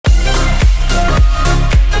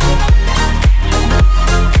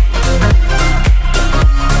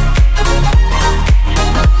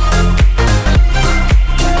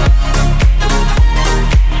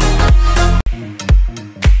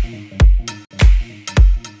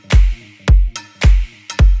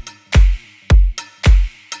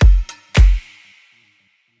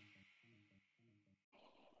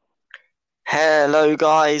Hello,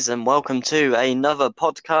 guys, and welcome to another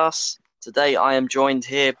podcast. Today, I am joined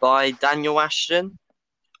here by Daniel Ashton,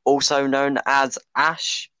 also known as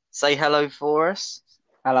Ash. Say hello for us.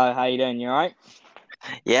 Hello, how you doing? You alright?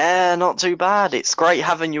 Yeah, not too bad. It's great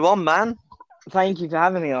having you on, man. Thank you for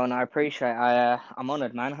having me on. I appreciate. I'm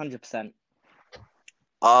honoured, man. 100%.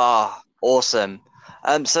 Ah, awesome.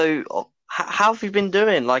 How have you been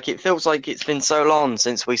doing? Like, it feels like it's been so long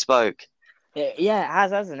since we spoke. Yeah, it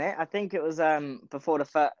has, hasn't it? I think it was before the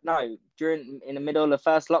first, no, during in the middle of the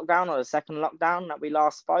first lockdown or the second lockdown that we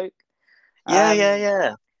last spoke. Yeah, yeah, Um,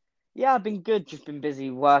 yeah. yeah, I've been good. Just been busy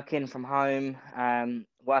working from home,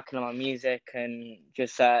 working on my music, and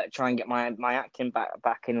just try and get my acting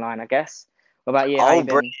back in line. I guess. What about you? How Oh, you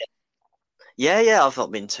brilliant. been? Yeah, yeah. I've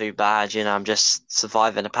not been too bad. I'm just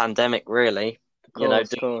surviving a pandemic, really. Of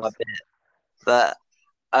course, of Doing my course. bit. But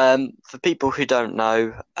for people who don't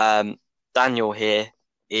know, Daniel here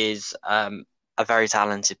is a very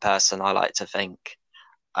talented person, I like to think.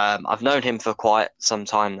 I've known him for quite some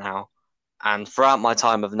time now, and throughout my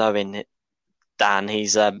time of knowing Dan,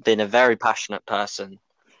 he's been a very passionate person.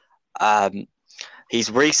 Um, he's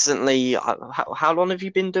recently, how long have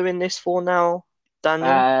you been doing this for now,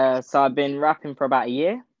 Daniel? So I've been rapping for about a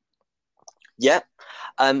year. Yep.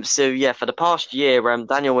 So yeah, for the past year,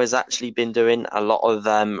 Daniel has actually been doing a lot of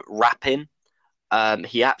rapping.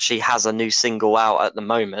 He actually has a new single out at the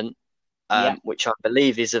moment, Yep, which I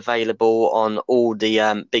believe is available on all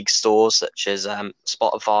the big stores such as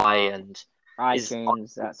Spotify and is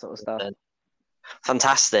iTunes, that sort of stuff.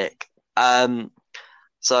 fantastic. Um,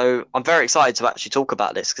 so I'm very excited to actually talk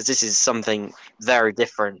about this because this is something very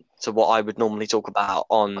different to what I would normally talk about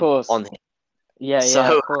Of on course. here. Yeah, yeah,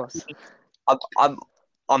 So of course. I'm I'm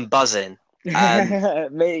I'm buzzing. Um,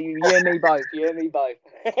 You and me both. You and me both.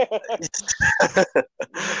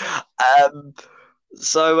 um,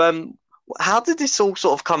 so how did this all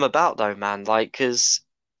sort of come about though, man? Like, because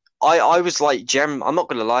I was like, I'm not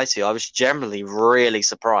gonna lie to you, I was generally really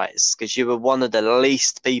surprised because you were one of the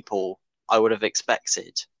least people I would have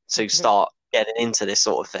expected to start getting into this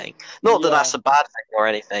sort of thing. Not that Yeah. that's a bad thing or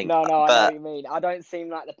anything, No, I know what but you mean. I don't seem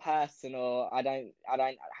like the person, or I don't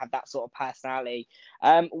have that sort of personality.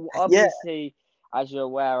 yeah. Obviously, as you're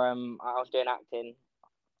aware, I was doing acting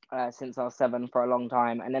since I was seven for a long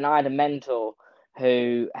time, and then I had a mentor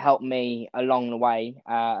who helped me along the way,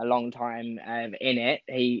 a long time in it.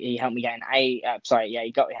 He helped me get an A. Sorry, yeah,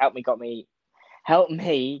 he got me help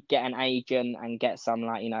me get an agent and get some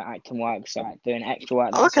like acting work, so like doing extra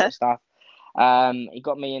work, that sort Okay. of stuff. He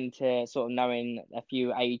got me into sort of knowing a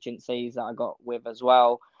few agencies that I got with as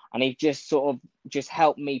well, and he just sort of just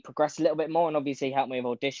helped me progress a little bit more, and obviously helped me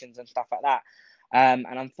with auditions and stuff like that. And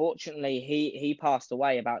unfortunately, he passed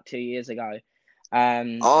away about 2 years ago.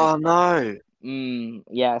 And Oh no.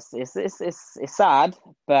 yes, it's sad,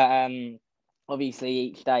 but obviously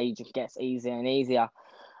each day just gets easier and easier,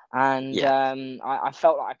 and Yeah. I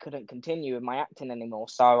felt like I couldn't continue with my acting anymore.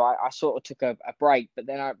 So I sort of took a break, but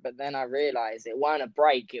then I realized it weren't a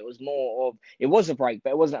break. It was more of it was a break, but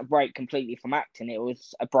it wasn't a break completely from acting. It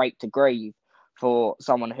was a break to grieve for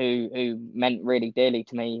someone who meant really dearly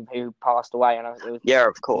to me, who passed away, and it was Yeah,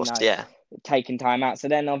 of you course. know Yeah. taking time out. So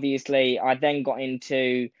then obviously I then got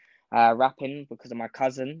into rapping because of my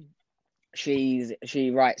cousin. She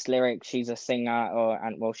writes lyrics. She's a singer,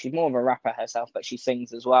 and well, she's more of a rapper herself, but she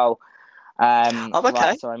sings as well. Oh, okay.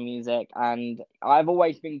 Writes her own music, and I've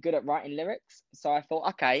always been good at writing lyrics. So I thought,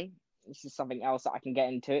 okay, this is something else that I can get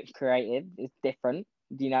into. It's creative. It's different.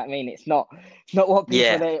 Do you know what I mean? It's not what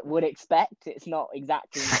people Yeah. would expect. It's not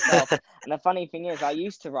exactly myself. And the funny thing is, I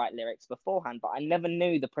used to write lyrics beforehand, but I never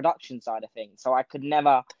knew the production side of things. So I could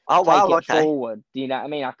never Oh take wow. it Okay. forward. Do you know what I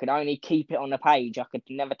mean? I could only keep it on the page. I could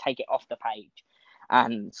never take it off the page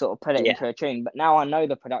and sort of put it Yeah. into a tune. But now I know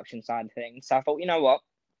the production side of things. So I thought, you know what?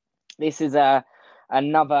 This is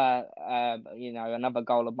another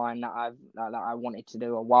goal of mine that I wanted to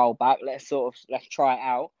do a while back. Let's try it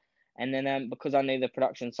out. And then because I knew the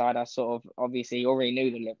production side, I sort of obviously already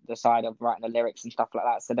knew the side of writing the lyrics and stuff like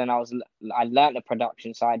that. So then I learned the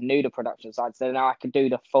production side, knew the production side, so now I could do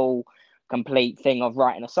the full complete thing of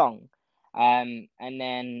writing a song. And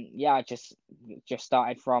then yeah, I just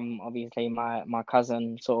started from obviously my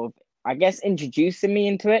cousin sort of, I guess, introducing me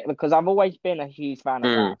into it, because I've always been a huge fan of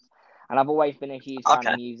Mm. rap, and I've always been a huge fan of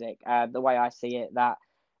Okay. music. The way I see it, that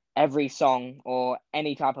every song or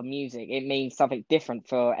any type of music, it means something different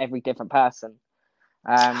for every different person.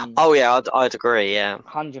 Um, Oh yeah, I'd agree. Yeah.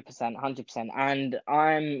 100%, 100%. And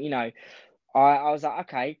I'm, I was like,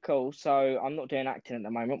 okay, cool. So I'm not doing acting at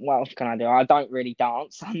the moment. What else can I do? I don't really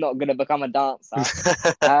dance. I'm not gonna become a dancer.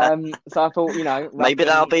 So I thought, Maybe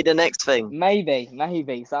that'll rapping, be the next thing.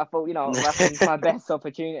 maybe. So I thought, rapping's my best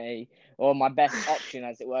opportunity or my best option,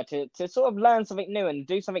 as it were, to sort of learn something new and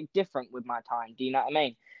do something different with my time. Do you know what I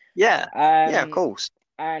mean? Yeah, yeah, of Um, course.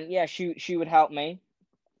 and yeah, she would help me,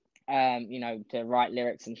 to write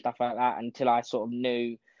lyrics and stuff like that until I sort of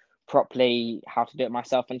knew properly how to do it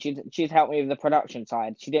myself. And she'd helped me with the production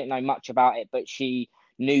side. She didn't know much about it, but she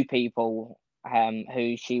knew people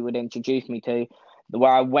who she would introduce me to.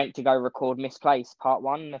 Where I went to go record Misplaced Part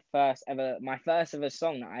One, my first ever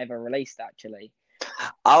song that I ever released, actually.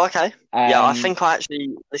 Oh, okay. Yeah, I Um, think I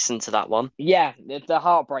actually listened to that one. yeah, the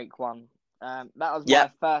Heartbreak one. That was Yeah,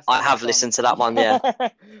 my first I ever have song. listened to that one. Yeah,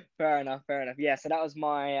 Fair enough, fair enough. Yeah, so that was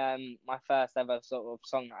my first ever sort of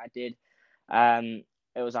song that I did. Um,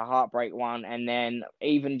 it was a Heartbreak one, and then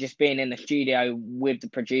even just being in the studio with the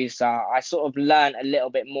producer, I sort of learned a little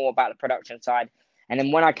bit more about the production side. And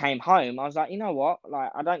then when I came home, I was like, you know what?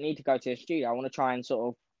 Like, I don't need to go to a studio. I want to try and sort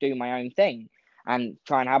of do my own thing and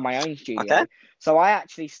try and have my own okay, studio. So I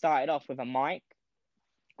actually started off with a mic,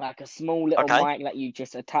 like a small little okay. mic that you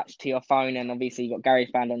just attach to your phone, and obviously you got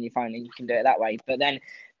GarageBand on your phone and you can do it that way. But then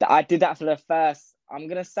I did that for the first, I'm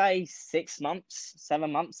gonna say 6 months, 7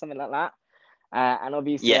 months, something like that. And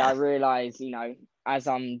obviously I Yeah. realized, as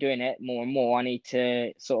I'm doing it more and more, I need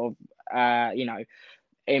to sort of,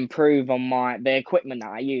 improve on the equipment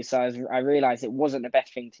that I use. So I realized it wasn't the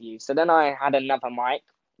best thing to use. So then I had another mic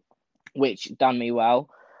which done me well.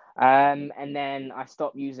 And then I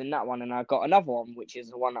stopped using that one, and I got another one, which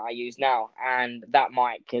is the one that I use now. And that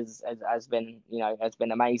mic has been, has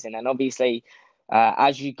been amazing. And obviously,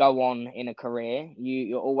 as you go on in a career,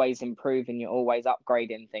 you're always improving, you're always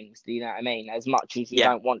upgrading things. Do you know what I mean? As much as you Yeah.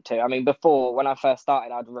 don't want to. I mean, before, when I first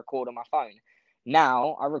started, I'd record on my phone.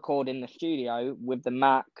 Now I record in the studio with the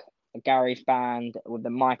Mac, a GarageBand, with the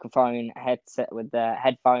microphone headset, with the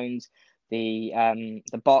headphones, the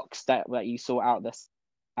box that you sort out the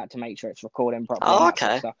to make sure it's recording properly and Oh, that sort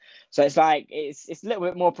of okay. stuff. So it's like it's a little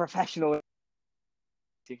bit more professional, which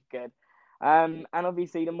is good. And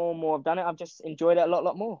obviously the more and more I've done it, I've just enjoyed it a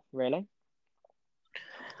lot more, really.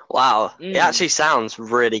 Wow. It Mm. actually sounds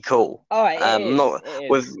really cool. Oh, it is. Not It is.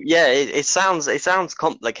 with yeah. It sounds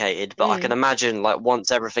complicated, but I can Mm. imagine like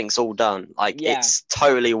once everything's all done, like Yeah. it's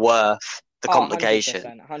totally worth the Oh, complication.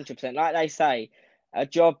 100%, 100%. Like they say, a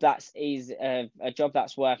job that's easy, a job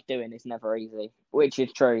that's worth doing is never easy, which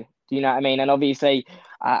is true. Do you know what I mean? And obviously,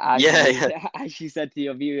 as Yeah. you Yeah. as you said to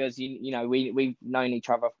your viewers, we've known each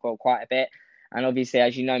other for quite a bit, and obviously,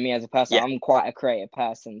 as you know me as a person, Yeah. I'm quite a creative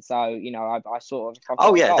person. So I sort of I Oh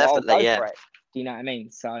thought, yeah, oh, I'll definitely. go Yeah. for it. Do you know what I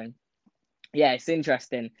mean? So yeah, it's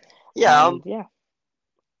interesting, Yeah. and yeah.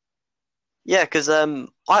 Yeah, because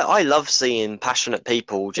I love seeing passionate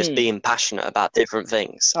people just Mm. being passionate about different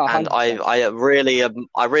things, Oh, and 100%.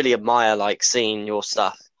 I really admire like seeing your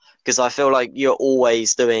stuff because I feel like you're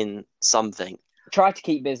always doing something, Try to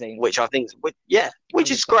keep busy. which I think, yeah, which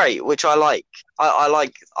is 100%. great, which I like. I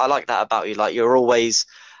like that about you. Like you've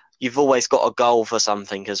always got a goal for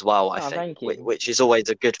something as well. I Oh, think, thank you. which is always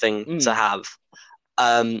a good thing to Mm. have.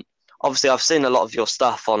 Um, Obviously, I've seen a lot of your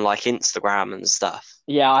stuff on like Instagram and stuff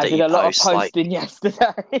Yeah, I that did you a lot of post. Like, posting yesterday.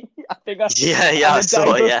 I think yeah, yeah, and I the day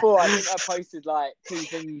saw it. Yeah. before, I think I posted like two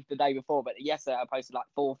things the day before, but yesterday I posted like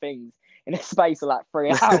four things in a space of like 3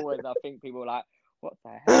 hours. I think people were like, "What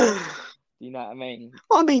the hell?" Do you know what I mean?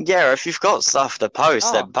 I mean, yeah, if you've got stuff to post,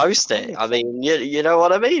 Oh, then post it. I 100%. mean, you know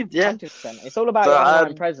what I mean? Yeah. 100%. It's all about your But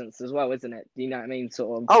online presence as well, isn't it? Do you know what I mean?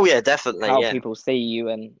 Sort of oh yeah, definitely, how yeah. people see you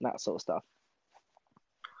and that sort of stuff.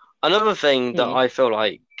 Another thing that Mm. I feel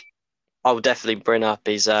like I'll definitely bring up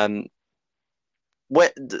is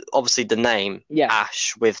obviously the name Yeah,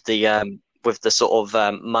 Ash with the sort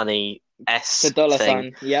of money the S dollar thing.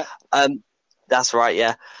 sign. Yeah. Um, that's right,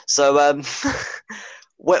 yeah. So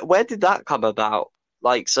where did that come about?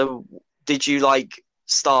 Like, so did you like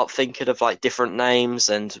start thinking of like different names,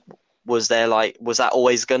 and was that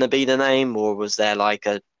always going to be the name, or was there like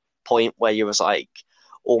a point where you was like,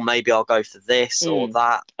 or maybe I'll go for this or Mm.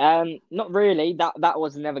 that? Not really. That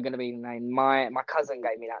was never going to be the name. My cousin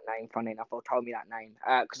gave me that name. Funny enough, or told me that name.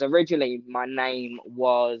 Because originally my name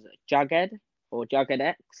was Jughead or Jughead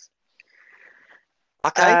X.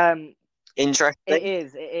 Okay, Um, it interesting.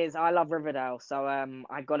 is. It is. I love Riverdale, so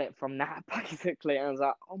I got it from that basically. And I was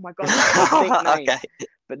like, oh my god, that's a sick name. Okay,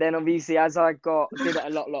 But then obviously as I did it a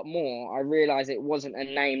lot more, I realized it wasn't a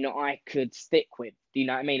name that I could stick with. Do you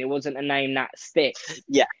know what I mean? It wasn't a name that sticks.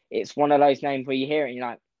 yeah, It's one of those names where you hear it and you're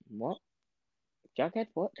like, what? Jughead,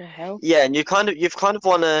 what the hell? Yeah, and you kind of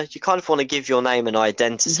wanna give your name an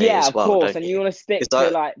identity Yeah, as of well, course, don't and you? you want to stick 'Cause to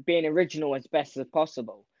like being original as best as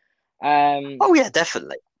possible. Um, oh yeah,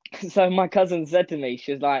 definitely. so my cousin said to me,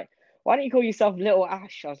 she was like, "Why don't you call yourself Little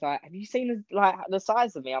Ash?" I was like, "Have you seen the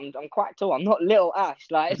size of me? I'm quite tall. I'm not Little Ash.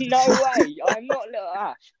 Like, no way, I'm not Little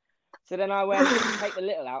Ash." So then I went, take the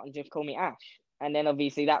little out and just call me Ash. And then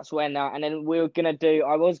obviously that's when, and then I was gonna do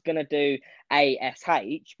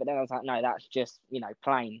ASH, but then I was like, no, that's just,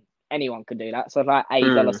 plain. Anyone could do that. So I was like, A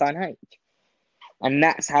dollar Mm, sign H. And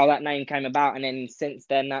that's how that name came about. And then since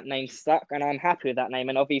then, that name stuck, and I'm happy with that name.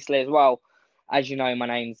 And obviously, as well, as you know, my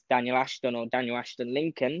name's Daniel Ashton or Daniel Ashton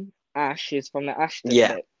Lincoln. Ash is from the Ashton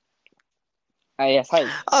yeah. bit. ASH.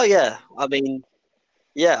 Oh yeah. I mean,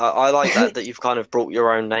 yeah, I like that you've kind of brought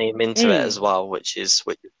your own name into it as well, which is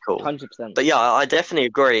cool. 100%. But yeah, I definitely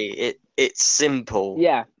agree. It's simple,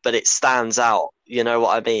 Yeah. but it stands out. You know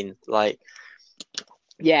what I mean? Like,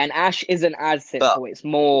 Yeah, and Ash isn't as but simple. It's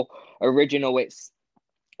more original.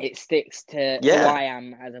 It sticks to who yeah, I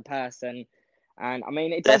am as a person. And I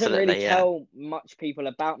mean, it doesn't really definitely, yeah. tell much people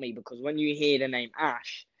about me, because when you hear the name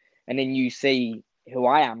Ash and then you see who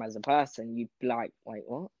I am as a person, you'd be like, wait,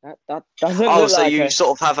 what? That doesn't Oh, look so like you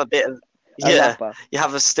sort of have a bit of a yeah, rapper.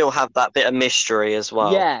 you still have that bit of mystery as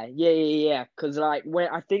well. Yeah. Because like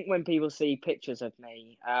when people see pictures of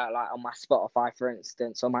me, like on my Spotify, for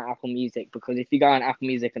instance, or my Apple Music, because if you go on Apple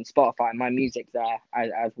Music and Spotify, my music's there,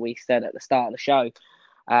 as we said at the start of the show.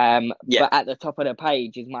 Yeah. But at the top of the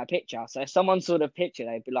page is my picture. So if someone saw the picture,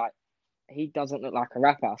 they'd be like, he doesn't look like a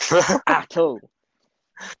rapper at all.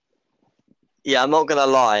 Yeah, I'm not gonna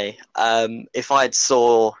lie. If I'd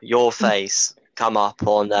saw your face come up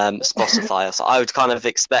on Spotify, so I would kind of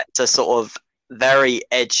expect a sort of very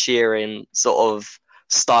Ed Sheeran sort of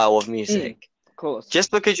style of music. Of course.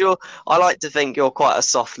 Just because I like to think you're quite a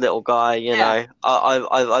soft little guy, you Yeah. know.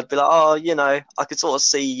 I'd be like, oh, I could sort of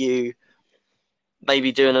see you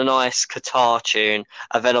maybe doing a nice guitar tune,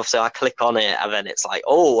 and then obviously I click on it, and then it's like,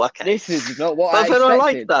 oh, okay. This is not what But I then I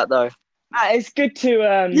like expected. that though. It's good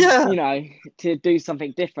to Yeah. to do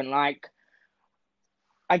something different. Like,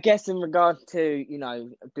 I guess in regard to,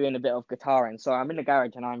 doing a bit of guitaring. So I'm in the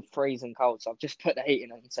garage and I'm freezing cold. So I've just put the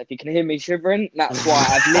heating on. So if you can hear me shivering, that's why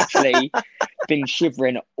I've literally been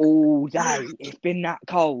shivering all day. It's been that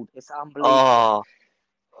cold. It's unbelievable. Oh,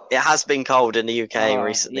 it has been cold in the UK Oh,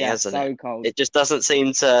 recently, yeah, hasn't it? so cold. It just doesn't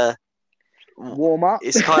seem to. Warm up.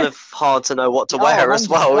 It's kind of hard to know what to Oh, wear as 100.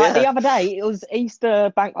 well. Like the Yeah. other day, it was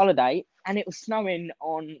Easter bank holiday and it was snowing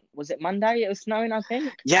was it Monday? It was snowing, I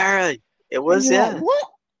think. Yeah, it And was. you're like, Yeah. what?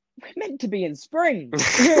 We're meant to be in spring.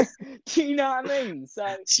 Do you know what I mean? So,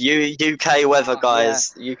 It's UK weather, yeah.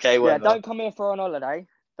 guys. UK Yeah, weather. don't come here for an holiday.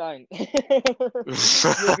 Don't.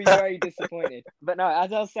 You'll be very disappointed. But no,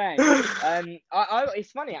 as I was saying,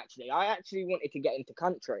 it's funny actually. I actually wanted to get into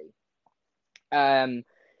country.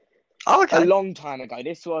 Oh, A okay. long time ago.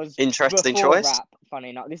 This was Interesting before choice. rap. Funny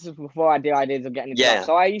enough, this was before I had the ideas of getting into rap. Yeah.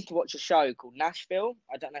 So I used to watch a show called Nashville.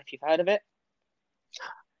 I don't know if you've heard of it.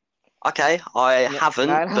 Okay, I Yeah, haven't,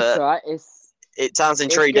 no, that's but all right. it sounds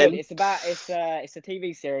It's good. intriguing. It's a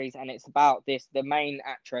TV series, and it's about the main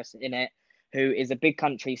actress in it, who is a big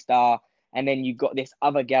country star, and then you've got this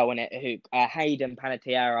other girl in it who Hayden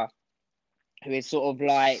Panettiere, who is sort of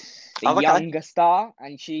like the Oh, okay. younger star,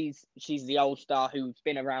 and she's the old star who's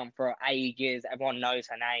been around for ages. Everyone knows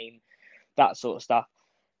her name, that sort of stuff.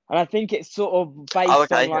 And I think it's sort of Oh, based on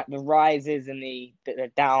okay. like the rises and the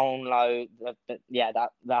down low, the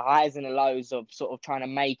highs and the lows of sort of trying to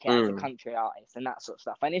make it as a country artist and that sort of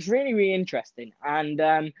stuff. And it's really, really interesting.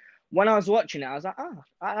 And when I was watching it, I was like, oh,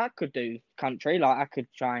 I could do country, like I could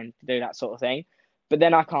try and do that sort of thing. But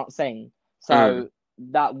then I can't sing, so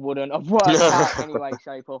that wouldn't have worked out any way,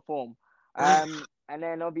 shape, or form. And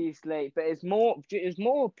then obviously, but it's more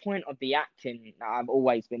a point of the acting that I've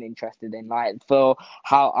always been interested in. Like for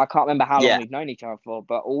how I can't remember how long Yeah. we've known each other for,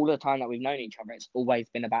 but all the time that we've known each other, it's always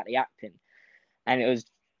been about the acting. And it was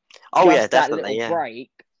Oh, yeah, just that definitely. little Yeah.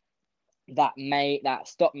 break that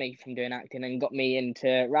stopped me from doing acting and got me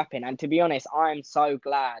into rapping. And to be honest, I'm so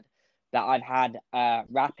glad that I've had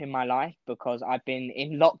rap in my life, because I've been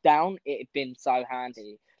in lockdown. It'd been so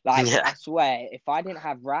handy. Like, Yeah. I swear, if I didn't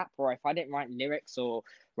have rap, or if I didn't write lyrics or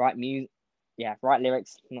write music, write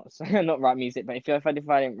lyrics, not write music, but if I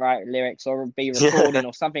didn't write lyrics or be recording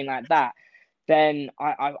or something like that, then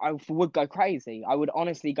I would go crazy. I would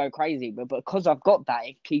honestly go crazy. But because I've got that,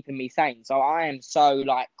 it's keeping me sane. So I am so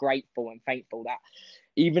like grateful and thankful that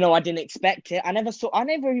even though I didn't expect it, I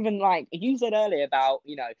never even like you said earlier about,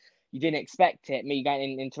 you didn't expect it, me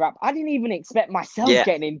getting into rap. I didn't even expect myself Yeah.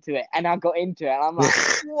 getting into it, and I got into it, and I'm like,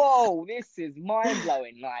 whoa, this is mind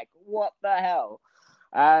blowing. Like, what the hell?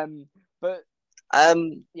 But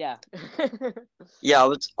Um, yeah. yeah,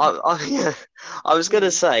 yeah, I was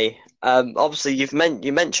gonna say, obviously you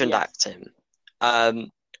mentioned Yes. acting,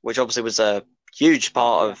 which obviously was a huge Oh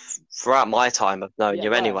part yeah. of throughout my time of knowing Yeah, it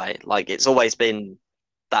you were. anyway. Like it's always been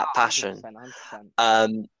that Oh, passion. 100%, 100%.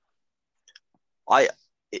 Um, I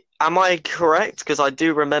am I correct? Because I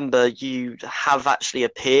do remember you have actually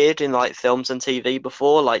appeared in like films and TV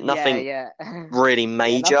before, like Yeah, nothing yeah. really Yeah,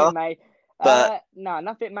 major, nothing major. but No,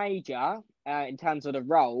 nothing major in terms of the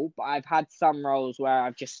role, but I've had some roles where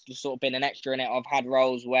I've just sort of been an extra in it. I've had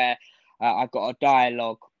roles where I've got a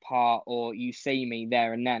dialogue part or you see me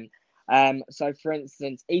there and then. So for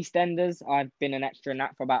instance, EastEnders, I've been an extra in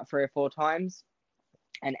that for about 3 or 4 times,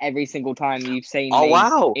 and every single time you've seen oh me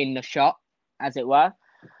wow, in the shot, as it were.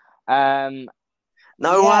 Um,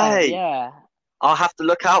 no yeah, way. yeah. I'll have to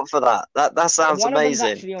look out for that. That sounds One of them's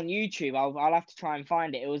amazing. actually on YouTube. I'll have to try and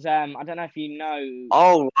find it. It was I don't know if you know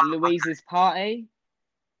Oh, Louise's Party.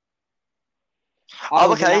 I oh,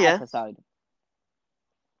 was in okay, that yeah. episode.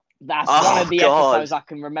 That's one of Oh the God, episodes I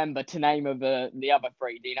can remember to name of the other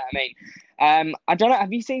three. Do you know what I mean? I don't know.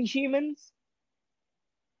 Have you seen Humans?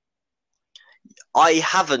 I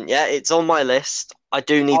haven't yet. It's on my list. I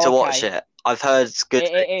do need Oh, to watch okay. it. I've heard good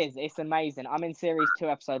It, things. it is. It's amazing. I'm in series 2,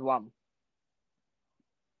 episode 1.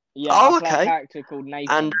 Yeah, I Oh, play a okay. character called And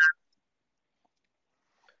Nathan,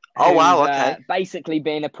 oh who's wow, okay. basically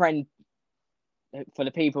being a friend for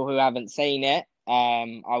the people who haven't seen it. I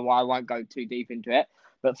won't go too deep into it,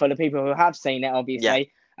 but for the people who have seen it, Yeah.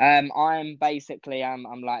 obviously, I'm basically I'm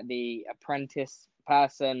like the apprentice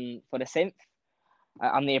person for the synth.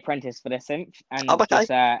 I'm the apprentice for the synth Oh, and okay. just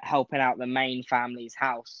helping out the main family's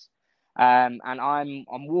house. And I'm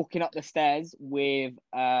walking up the stairs with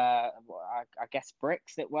I guess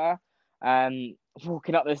bricks that were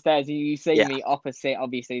walking up the stairs and you see Yeah. me opposite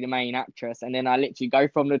obviously the main actress, and then I literally go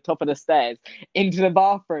from the top of the stairs into the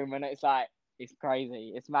bathroom, and it's like it's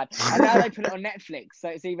crazy, it's mad. And now they put it on Netflix, so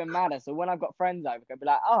it's even madder. So when I've got friends over, they'll be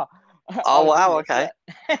like, "Oh, Oh I'll do wow, this." okay.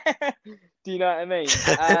 Look. Do you know what I mean?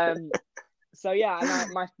 So yeah,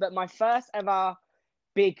 and my first ever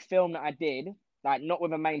big film that I did, like not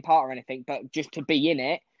with a main part or anything, but just to be in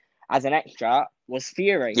it as an extra, was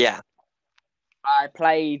Fury. Yeah. I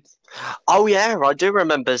played, Oh yeah, I do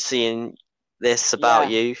remember seeing this about yeah,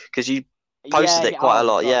 you because you yeah, posted it yeah. quite a Oh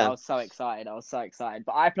lot. god, I Yeah. was so excited. I was so excited.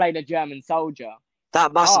 But I played a German soldier.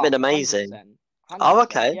 That must have Oh, been amazing. 100%. hundred Oh, percent.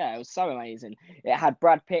 okay. Yeah, it was so amazing. It had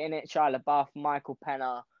Brad Pitt in it, Shia LaBeouf, Michael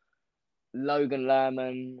Pena, Logan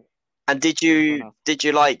Lerman. And Who else? did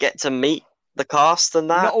you like get to meet the cast and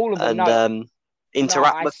Not that all of them. and No, no.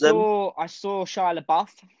 interact with them? I saw Shia LaBeouf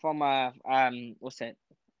from what's it,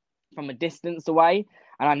 from a distance away,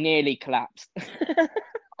 and I nearly collapsed.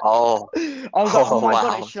 Oh, I was like, "Oh oh my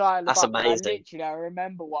god, it's wow, Shia that's LaBeouf!" And amazing. I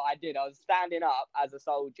remember what I did. I was standing up as a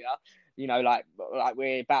soldier, like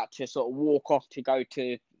we're about to sort of walk off to go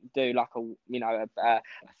to do like a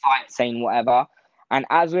fight scene, whatever. And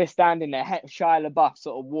as we're standing there, Shia LaBeouf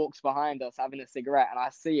sort of walks behind us having a cigarette, and I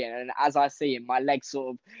see it. And as I see him, my legs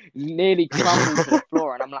sort of nearly crumble to the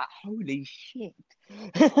floor, and I'm like, "Holy shit!"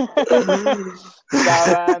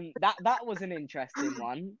 So that was an interesting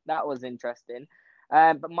one. That was interesting.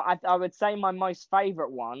 But I would say my most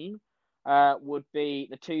favorite one would be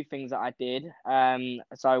the two things that I did.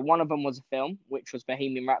 So one of them was a film, which was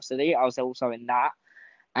Bohemian Rhapsody. I was also in that,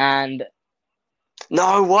 and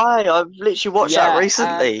No way! I've literally watched that yeah,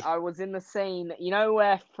 recently. I was in the scene. You know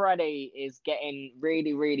where Freddie is getting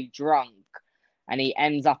really, really drunk, and he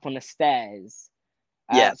ends up on the stairs.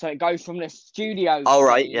 Yeah. So it goes from the studio All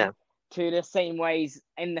right. Yeah. scene to the scene where he's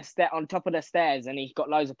in the on top of the stairs, and he's got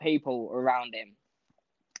loads of people around him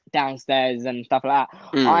downstairs and stuff like that.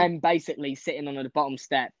 Mm. I'm basically sitting on the bottom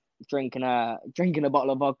step drinking a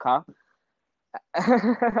bottle of vodka,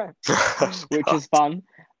 which God. is fun.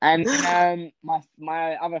 And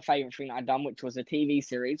my other favorite thing that I'd done, which was a TV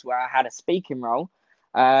series where I had a speaking role,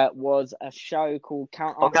 was a show called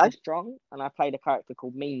Count Okay. Arthur Strong, and I played a character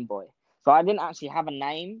called Mean Boy. So I didn't actually have a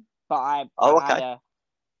name, but Oh, I had okay. a,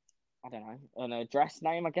 I don't know, an address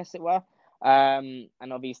name, I guess it were. And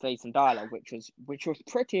obviously some dialogue, which was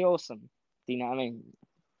pretty awesome. Do you know what I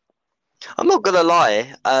I'm not gonna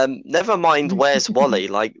lie. Never mind. mean? Where's Wally?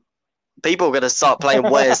 Like people are gonna start playing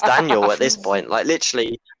Where's Daniel at this point. Like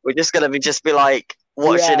literally, we're just gonna just be like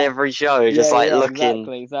watching Yeah, every show, just yeah, like yeah, looking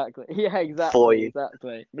exactly. Yeah, for exactly, you.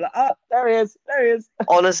 exactly. Like, oh, there he is, there he is.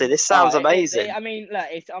 Honestly, this sounds I amazing. mean, look,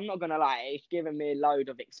 I'm not gonna lie, it's given me a load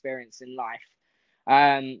of experience in life.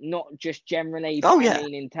 Not just generally, but Oh I yeah,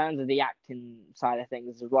 mean in terms of the acting side of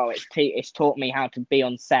things as well. It's taught me how to be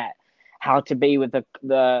on set, how to be with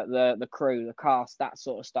the crew, the cast, that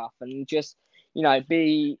sort of stuff, and just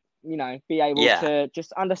be able yeah, to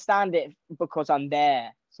just understand it because I'm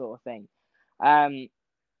there, sort of thing. Um,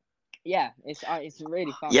 yeah, it's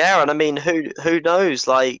really fun. yeah. And I mean, who knows,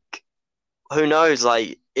 like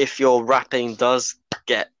if your rapping does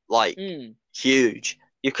get like Mm. huge,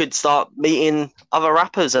 you could start meeting other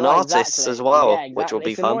rappers and Well, artists as exactly. Yeah, well, which will exactly.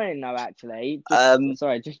 be It's fun. annoying though, actually. Um,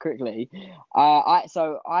 Just quickly. I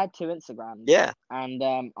had two Instagrams, yeah, and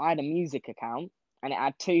I had a music account, and it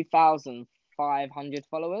had 2,500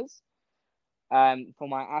 followers. For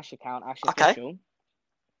my Ash account, Ash okay, Official,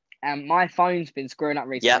 and my phone's been screwing up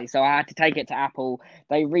yeah, recently, so I had to take it to Apple.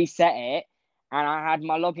 They reset it, and I had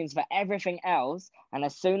my logins for everything else. And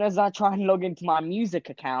as soon as I try and log into my music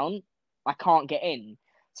account, I can't get in.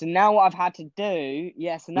 So now what I've had to do,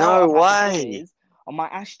 no way. is on my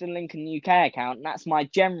Ashton Lincoln UK account, that's my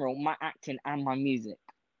general, my acting, and my music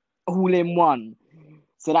all in one.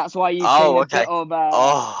 So that's why you've seen Oh, a bit okay. of I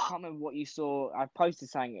Oh, can't remember what you saw. I posted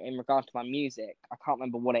something in regard to my music. I can't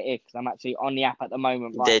remember what it is because I'm actually on the app at the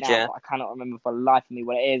moment right did now, you? but I cannot remember for the life of me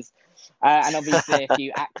what it is. And obviously a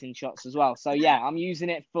few acting shots as well. So yeah, I'm using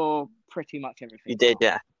it for pretty much everything You did, now.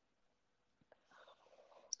 yeah.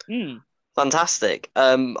 Hmm. Fantastic.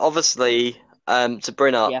 Obviously, to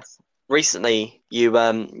bring up Yes, recently, you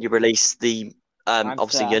released the I'm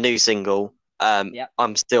obviously your Sir. new single, Yep.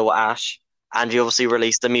 I'm Still Ash, and you obviously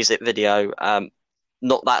released a music video,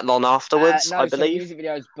 not that long afterwards, I No, so the believe. music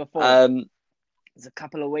videos before. Um, It's a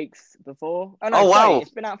couple of weeks before. Oh no, oh sorry, wow.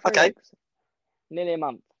 it's been out 3 Okay. weeks, nearly a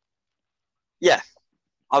month. Yeah.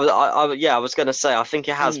 I was gonna say, I think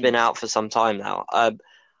it has been out for some time now. I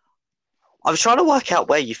was trying to work out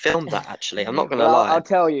where you filmed that actually. I'm not Well, gonna I'll lie.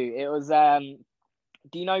 tell you, it was.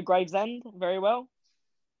 Do you know Gravesend very well?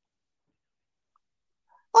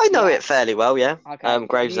 I know Yeah. it fairly well, yeah. Okay.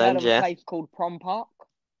 Have you heard Gravesend, of a yeah. place called Prom Park?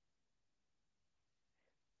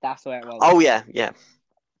 That's where it was. Oh yeah, yeah.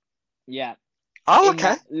 Yeah. Oh, In okay.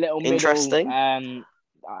 that little middle, Interesting.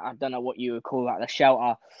 I don't know what you would call that, the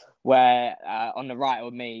shelter, where on the right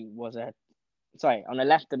of me was a, sorry, on the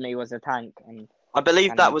left of me was a tank, and I believe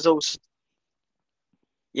kind that of, was also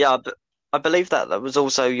yeah, I believe that was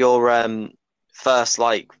also your first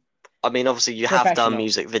like I mean obviously you have done professional.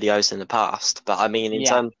 music videos in the past, but I mean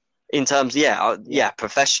Yeah. in terms yeah, Yeah. yeah,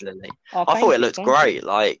 professionally. Oh, I thought thank it you. looked Thank you. great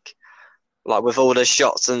like with all the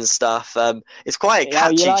shots and stuff. It's quite a Oh,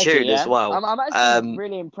 you catchy like it, tune as yeah? well. I'm actually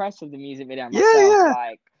really impressed with the music video Yeah, myself. yeah.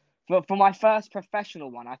 Like for my first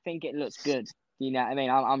professional one, I think it looks good. You know what I mean?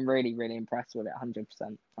 I'm really really impressed with it, 100%,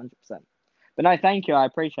 100%. But no, thank you. I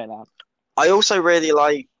appreciate that. I also really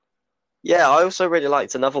like yeah, I also really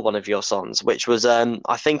liked another one of your songs, which was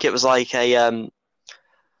I think it was like a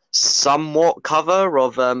somewhat cover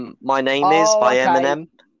of My Name Is Oh, by okay. Eminem,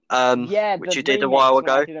 Yeah, the which you did a while remix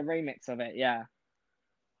when I ago. did a remix of it. Yeah.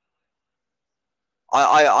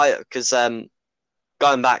 Because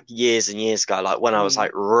going back years and years ago, like when I was Mm.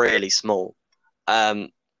 like really small, um,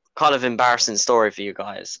 kind of embarrassing story for you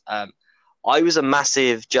guys. I was a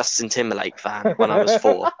massive Justin Timberlake fan when I was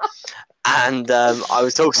 4, and I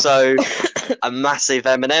was also a massive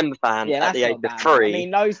Eminem fan Yeah, at that's the age not of bad. I 3.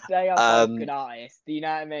 mean, those they are both good Um, artists. Do you know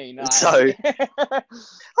what I mean? Like, so,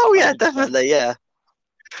 oh yeah, 100%. definitely, yeah.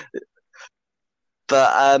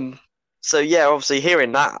 But so yeah, obviously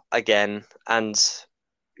hearing that again and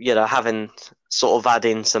having sort of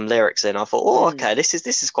adding some lyrics in, I thought, oh, Mm. okay, this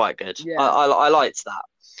is quite good. Yeah. I liked that.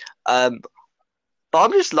 Um, but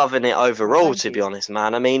I'm just loving it Oh, overall, thank to be you. honest,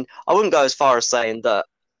 man. I mean, I wouldn't go as far as saying that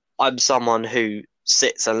I'm someone who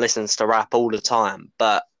sits and listens to rap all the time,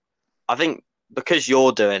 but I think because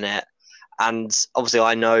you're doing it, and obviously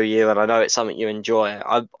I know you and I know it's something you enjoy,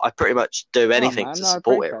 I pretty much do Oh anything man, to no, I support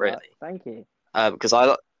appreciate it, that. really. Thank you. Because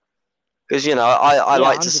because I Yeah,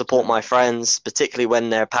 like to support 100%. my friends, particularly when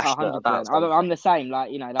they're Oh, passionate about 100%. I'm something. the same.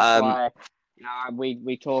 Like, that's Um, why,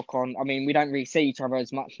 we talk on. I mean, we don't really see each other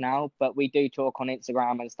as much now, but we do talk on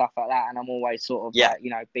Instagram and stuff like that. And I'm always sort of yeah.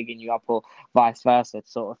 like, bigging you up or vice versa,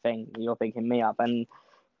 sort of thing. You're bigging me up, and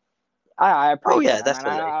I Oh appreciate yeah, that, man.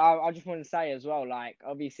 definitely. I just want to say as well, like,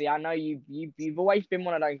 obviously, I know you've always been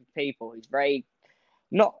one of those people who's very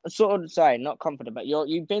not sort of sorry, not confident, but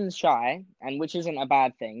you've been shy, and which isn't a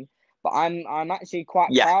bad thing. But I'm actually quite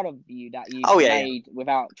Yeah. proud of you that you've Oh yeah, yeah. made,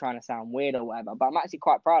 without trying to sound weird or whatever. But I'm actually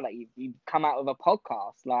quite proud that you've come out with a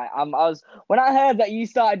podcast. Like I was when I heard that you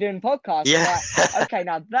started doing podcasts, I was Yeah. like, okay,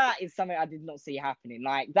 now that is something I did not see happening.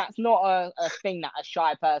 Like that's not a thing that a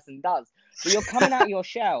shy person does. But you're coming out your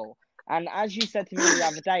shell. And as you said to me the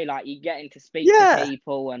other day, like, you getting to speak to Yeah.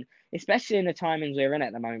 people, and especially in the timings we're in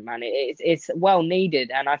at the moment, man, it's well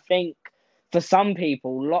needed. And I think for some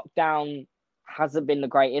people, lockdown hasn't been the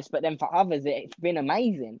greatest, but then for others, it's been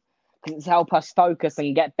amazing because it's helped us focus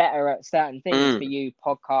and get better at certain things. For Mm, you,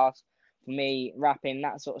 podcasts; for me, rapping,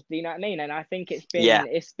 that sort of. Do you know what I mean? And I think yeah.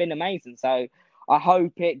 it's been amazing. So I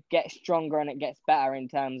hope it gets stronger and it gets better in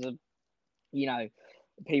terms of, you know,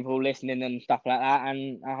 people listening and stuff like that.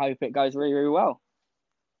 And I hope it goes really, really well.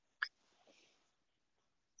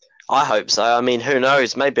 I hope so. I mean, who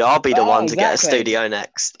knows? Maybe I'll be the Oh, one to get a exactly. studio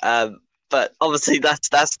next. But obviously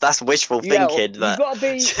that's wishful Yeah, thinking. you But got to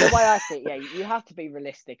be, the way I see it, yeah, you have to be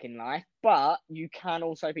realistic in life, but you can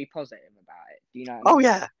also be positive about it. Do you know what I oh mean?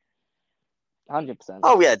 yeah, 100%.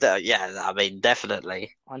 oh yeah, yeah. I mean,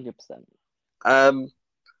 definitely. 100%. Um,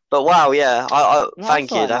 but wow, yeah. I No, that's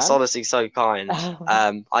thank all you. right, That's man. honestly so kind.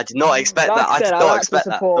 I did not expect that. Like I I said, did I not like to expect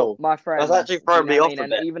that at support all. my That's friends. actually Do you thrown know me what I off mean? a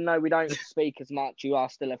And bit. even though we don't speak as much, you are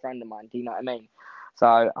still a friend of mine. Do you know what I mean? So,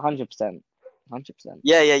 100%. 100%.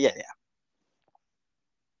 Yeah, yeah, yeah, yeah.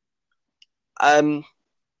 Um,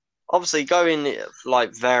 obviously going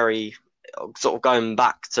like very sort of going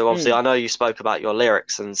back to obviously Mm, I know you spoke about your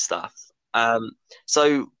lyrics and stuff.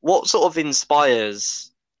 So what sort of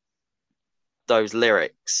inspires those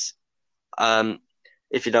lyrics? Um,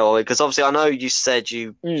 if you know, because obviously I know you said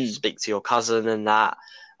you mm. speak to your cousin and that,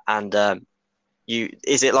 and you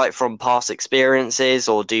is it like from past experiences,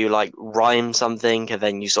 or do you like rhyme something and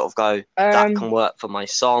then you sort of go, that can Um, work for my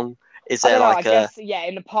song? Is I there don't know. I like a guess, yeah.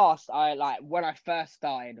 In the past, I like when I first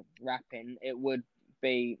started rapping, it would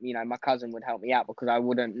be, you know, my cousin would help me out because I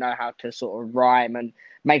wouldn't know how to sort of rhyme and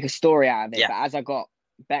make a story out of it. yeah, But as I got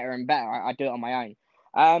better and better, I do it on my own.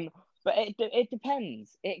 Um, but it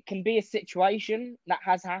depends. It can be a situation that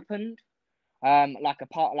has happened, like a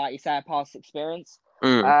part, like you say, a past experience,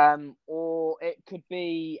 mm, or it could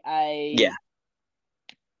be yeah,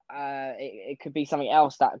 it could be something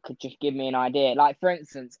else that could just give me an idea. Like, for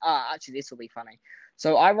instance, actually, this will be funny.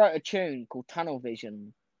 So I wrote a tune called Tunnel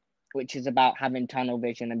Vision, which is about having tunnel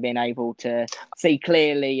vision and being able to see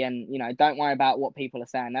clearly, and, you know, don't worry about what people are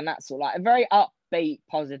saying. And that's sort of like a very upbeat,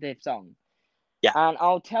 positive song. yeah, And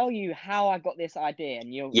I'll tell you how I got this idea,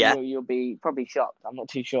 and yeah. you'll be probably shocked. I'm not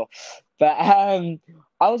too sure, but I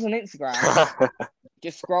was on Instagram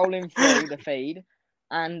just scrolling through the feed,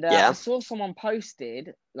 and I Yeah. saw someone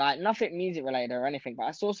posted, like, nothing music related or anything, but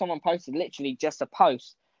I saw someone posted literally just a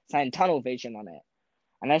post saying tunnel vision on it.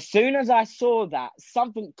 And as soon as I saw that,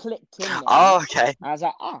 something clicked in me. Oh, okay. I was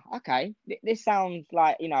like, oh, okay, this sounds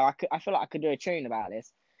like, you know, I feel like I could do a tune about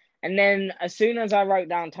this. And then as soon as I wrote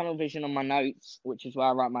down tunnel vision on my notes, which is where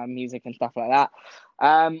I write my music and stuff like that,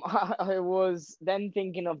 I was then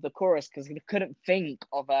thinking of the chorus because I couldn't think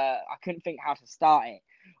how to start it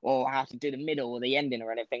or how to do the middle or the ending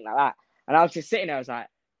or anything like that. And I was just sitting there, I was like,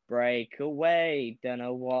 break away, don't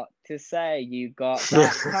know what to say. You got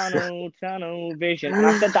that tunnel vision. And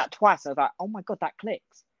I said that twice. I was like, oh my God, that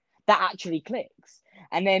clicks. That actually clicks.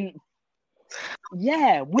 And then,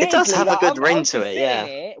 yeah, It does weirdly, have a like good I ring was to just it, sitting yeah.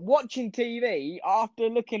 here watching TV after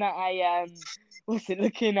looking at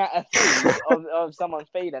looking at a feed of someone's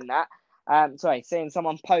feed and that. Sorry, seeing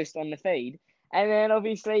someone post on the feed. And then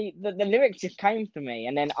obviously the lyrics just came to me.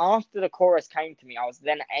 And then after the chorus came to me, I was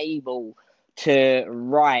then able to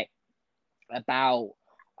write about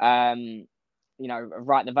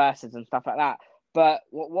write the verses and stuff like that. But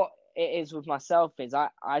what it is with myself is, I,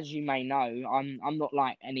 as you may know, I'm not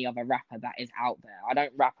like any other rapper that is out there. I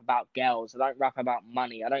don't rap about girls, I don't rap about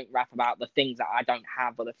money, I don't rap about the things that I don't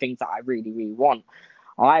have or the things that I really, really want.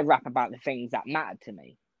 I rap about the things that matter to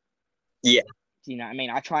me. Yeah. Do you know what I mean?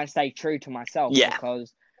 I try and stay true to myself Yeah.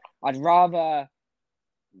 because I'd rather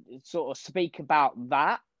sort of speak about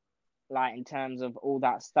that, like, in terms of all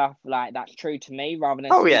that stuff, like, that's true to me, rather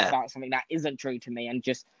than Oh, speak yeah. about something that isn't true to me and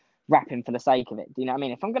just rapping for the sake of it. Do you know what I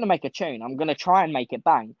mean? If I'm going to make a tune, I'm going to try and make it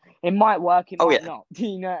bang. It might work, it Oh, might yeah. not. Do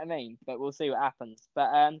you know what I mean? But we'll see what happens.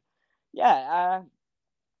 But yeah,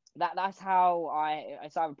 that's how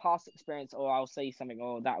it's either past experience or I'll see something,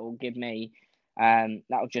 or that will give me,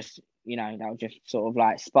 that'll just, that'll just sort of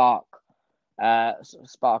like sort of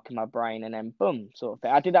spark in my brain, and then boom, sort of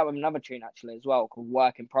thing. I did that with another tune actually as well, called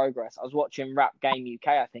Work in Progress. I was watching Rap Game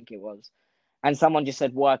UK, I think it was, and someone just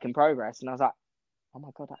said Work in Progress, and I was like, oh my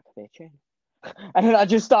God, that could be a tune. And then I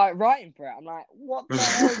just started writing for it. I'm like, what the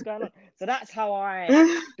hell is going on? So that's how I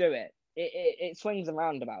do it. It swings and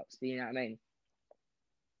roundabouts. Do you know what I mean?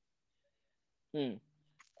 Hmm.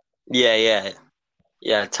 Yeah, yeah.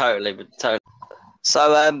 Yeah, totally, totally.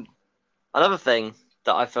 So, another thing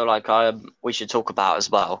that I feel like we should talk about as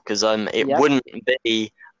well, because it Yep. wouldn't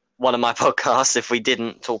be one of my podcasts if we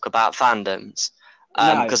didn't talk about fandoms.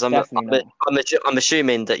 No, Because definitely not. I'm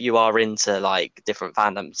assuming that you are into like different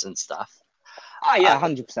fandoms and stuff. Oh yeah, Um,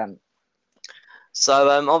 100%. so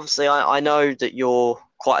obviously I know that you're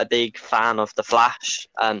quite a big fan of the Flash,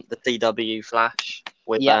 the CW Flash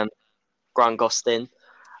with Yep, Grant Gustin.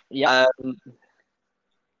 yep. Um,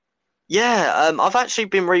 yeah, I've actually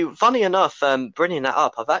been funny enough, bringing that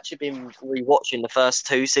up. I've actually been rewatching the first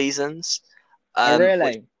two seasons, Oh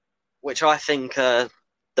which really? I think are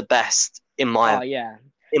the best Oh yeah.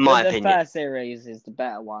 in The my the opinion. first series is the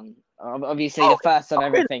better one. Obviously, Oh, the first of oh,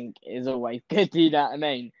 really? everything is always good. You know what I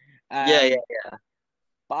mean? Yeah, yeah, Um,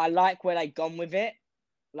 but I like where they've gone with it.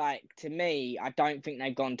 Like to me, I don't think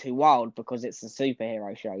they've gone too wild because it's a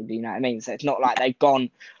superhero show. Do you know what I mean? So it's not like they've gone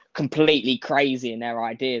completely crazy in their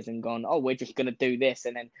ideas and gone, oh, we're just gonna do this,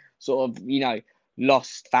 and then sort of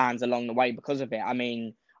lost fans along the way because of it. I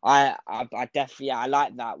mean, I definitely I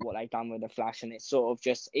like that what they've done with the Flash, and it's sort of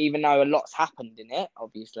just even though a lot's happened in it,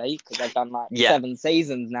 obviously because they've done like yeah, 7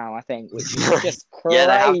 seasons now, I think, which is yeah, just yeah.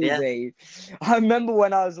 They have, yeah. crazy. I remember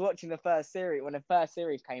when I was watching the first series when the first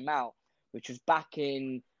series came out, which was back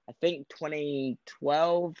in I think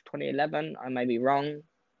 2012, 2011. I may be wrong,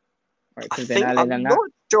 or it I could have been think earlier than I'm that. not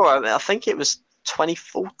sure. I think it was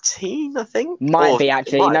 2014. I think, Might or be it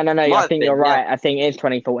actually. No, no, no. I might have think you're been. Yeah, right. I think it is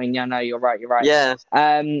 2014. Yeah, no, you're right. You're right. yeah,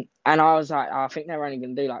 And I was like, I think they're only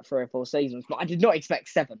going to do like 3 or 4 seasons, but I did not expect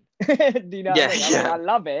 7. Do you know what yeah, I mean? I mean, yeah. I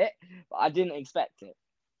love it, but I didn't expect it.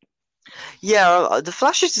 Yeah, the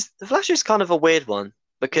Flash is kind of a weird one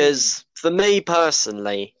Mm, because for me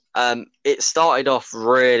personally, it started off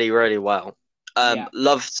really, really well. yeah.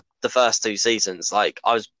 Loved the first two seasons. Like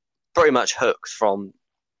I was pretty much hooked from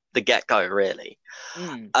the get go, really.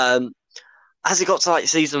 Mm, Um, as it got to like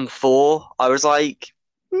season four, I was like,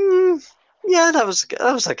 yeah, that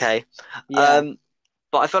was okay. yeah. Um,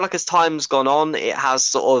 but I feel like as time's gone on, it has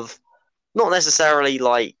sort of not necessarily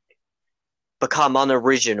like become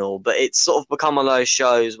unoriginal, but it's sort of become one of those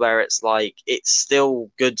shows where it's like it's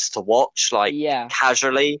still good to watch, like Yeah.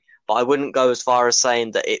 casually, but I wouldn't go as far as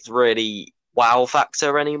saying that it's really wow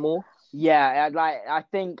factor anymore. Yeah, I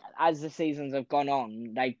think as the seasons have gone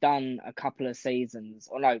on, they've done a couple of seasons,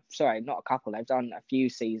 or no, sorry, not a couple. They've done a few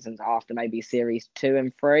seasons after maybe series 2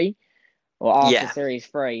 and 3, or after Yeah. series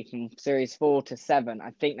 3, from series 4 to 7.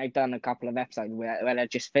 I think they've done a couple of episodes where they're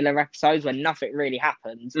just filler episodes where nothing really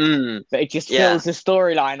happens, Mm. but it just Yeah. fills the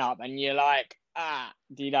storyline up, and you're like,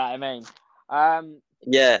 do you know what I mean? Um,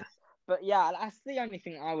 Yeah. but yeah, that's the only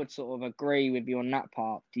thing I would sort of agree with you on that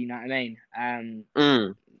part. Do you know what I mean?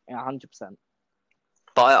 Mm. Yeah, 100%.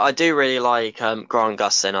 But I do really like Grant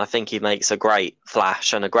Gustin. I think he makes a great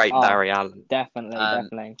Flash and a great Oh, Barry Allen. definitely, Um,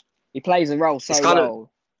 definitely. He plays the role it's so kind of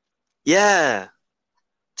well yeah.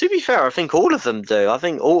 To be fair, I think all of them do. I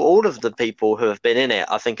think all of the people who have been in it,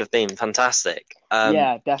 I think, have been fantastic.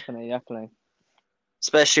 Yeah, definitely, definitely.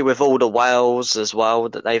 Especially with all the whales as well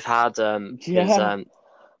that they've had. Because Yeah,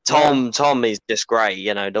 yeah. Tom is just great.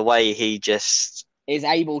 You know the way he just Is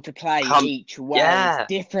able to play come. each Wales Yeah,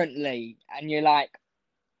 differently, and you're like,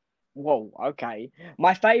 whoa, okay.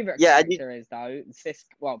 My favorite yeah, and character is though Cisco.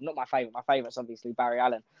 Well, not my favorite. My favorite's obviously Barry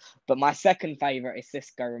Allen, but my second favorite is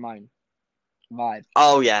Cisco Ramon. Vibe.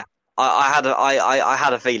 oh yeah. I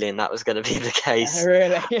had a feeling that was going to be the case.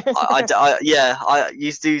 Really? Yeah,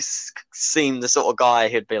 you do seem the sort of guy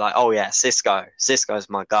who'd be like, oh yeah, Cisco's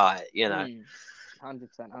my guy. You know,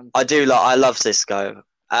 100%, I do 100%. like, I love Cisco.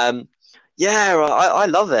 Yeah, I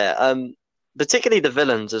love it. Particularly the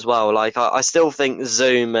villains as well. Like, I still think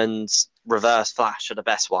Zoom and Reverse Flash are the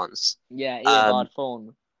best ones. Yeah, Um, Eobard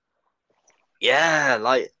Thawne. yeah,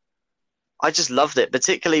 like I just loved it,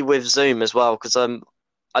 particularly with Zoom as well, because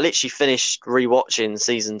I literally finished rewatching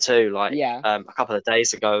season two like Yeah. a couple of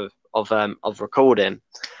days ago of recording,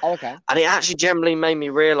 Oh, okay. and it actually generally made me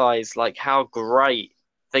realize like how great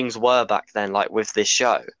things were back then, like with this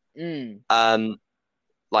show. Mm. Um,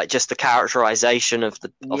 like just the characterization of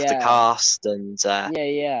the Yeah. cast and Yeah,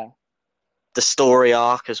 yeah. the story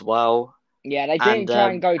arc as well, Yeah, they didn't and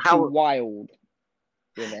try and go too how wild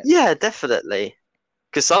with it. yeah, definitely,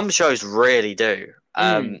 because some shows really do.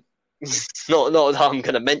 Mm. Not that I'm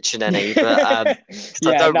going to mention any, but because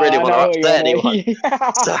I Yeah, don't no, really I want to know what you upset anyone. mean.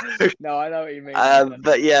 So, No, I know what you mean.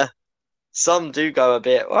 but yeah, some do go a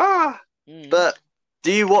bit. Mm. But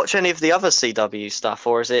do you watch any of the other CW stuff,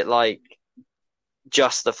 or is it like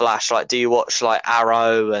just the Flash? Like, do you watch like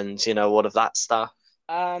Arrow and all of that stuff?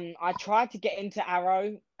 I tried to get into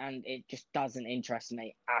Arrow, and it just doesn't interest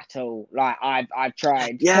me at all. Like I've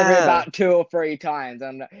tried probably Yeah, about 2 or 3 times,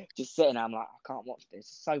 and just sitting there, I'm like, I can't watch this.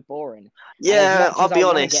 It's so boring. And as yeah. much I'll as I be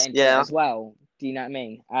want to get honest. into it Yeah, as well, Do you know what I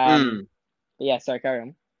mean? Mm. But yeah, sorry, carry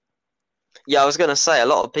on. Yeah, I was going to say a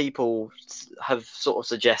lot of people have sort of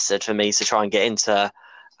suggested for me to try and get into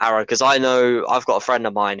Arrow because I know I've got a friend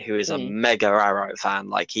of mine who is a Mm. mega Arrow fan.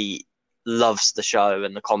 Like he loves the show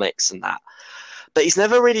and the comics and that. But he's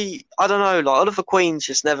never really, I don't know, like Oliver Queen's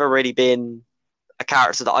just never really been a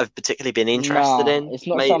character that I've particularly been interested No, in. it's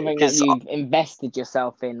not Maybe something that because you've invested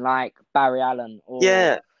yourself in, like Barry Allen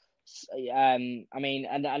or yeah, I mean,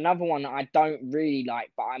 another one that I don't really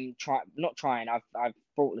like, but I'm not trying. I've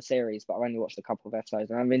bought the series, but I've only watched a couple of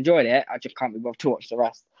episodes and I've enjoyed it. I just can't be bothered to watch the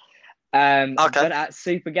rest. okay. But at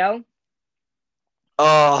Supergirl,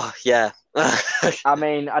 Oh yeah. I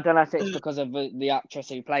mean, I don't know if it's because of the actress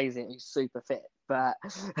who plays it, who's super fit, but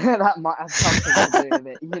that might have something to do with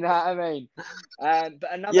it. You know what I mean?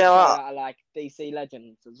 But another Yeah, show well, that I like, DC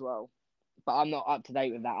Legends as well. But I'm not up to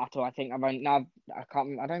date with that at all. I think I've only now I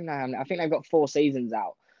can't I don't know how many, I think they've got 4 seasons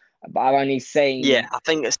out, but I've only yeah, seen I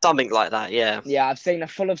think it's something like that. Yeah. yeah I've seen a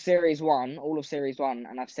full of series one, all of series one,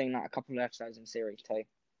 and I've seen like a couple of episodes in series two.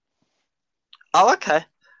 Oh, okay.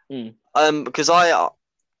 Mm. Because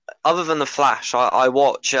other than the Flash, I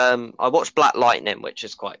watch Black Lightning, which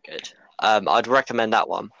is quite good. I'd recommend that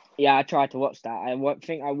one. Yeah, I tried to watch that.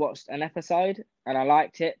 Think I watched an episode and I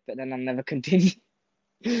liked it, but then I never continued.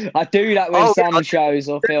 I do that with Oh, yeah, some shows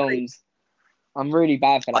or definitely, films. I'm really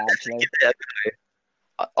bad for I that definitely actually. give it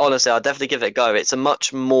honestly, I'd definitely give it a go. It's a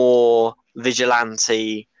much more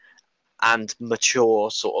vigilante and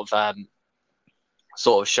mature sort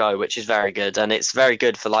of show, which is very good, and it's very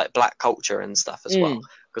good for like black culture and stuff as well. Mm,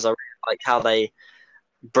 Because I really like how they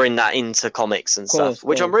bring that into comics and stuff, course,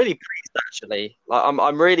 which I'm course. really pleased actually. Like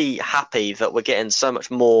I'm really happy that we're getting so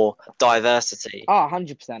much more diversity Oh,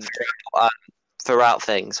 100%. uh, throughout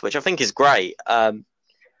things, which I think is great. I'm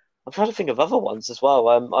trying to think of other ones as well.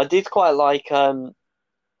 I did quite like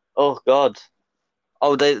oh God.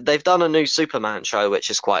 Oh, they've done a new Superman show, which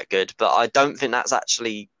is quite good, but I don't think that's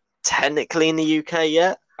actually technically in the UK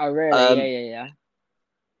yet. Oh, really? Yeah, Um, yeah, yeah.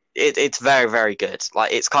 it's very, very good.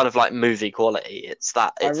 Like it's kind of like movie quality.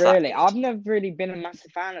 Oh, It's that really? good. I've never really been a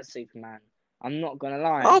massive fan of Superman. I'm not gonna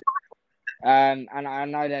lie. Oh, And I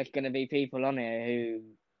know there's gonna be people on here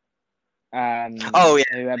oh yeah,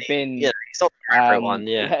 who have yeah. been It's not for everyone.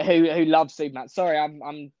 Yeah. who love Superman. Sorry,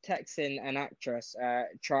 I'm texting an actress,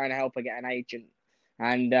 trying to help her get an agent,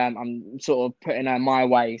 and I'm sort of putting her my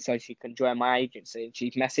way so she can join my agency. And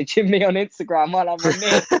she's messaging me on Instagram while I'm on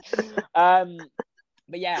this.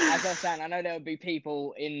 But yeah, as I was saying, I know there will be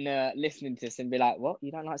people in listening to this and be like, "What?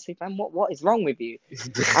 You don't like Superman? What is wrong with you?"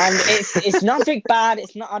 And it's nothing bad.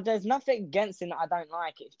 It's not. There's nothing against him that I don't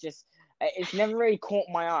like. It's just it's never really caught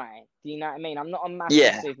my eye. Do you know what I mean? I'm not a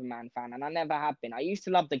massive Yeah. Superman fan, and I never have been. I used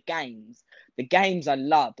to love the games. The games I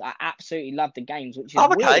loved. I absolutely loved the games, which is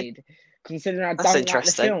Oh, okay. weird considering I That's don't like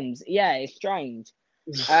the interesting. films. Yeah, it's strange.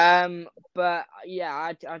 But yeah,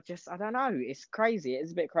 I don't know. It's crazy.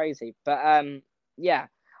 It's a bit crazy, but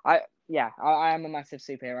yeah, I am a massive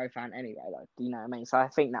superhero fan anyway. Like, do you know what I mean? So I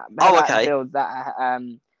think that Oh, that okay. builds that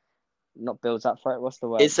not builds up for it. What's the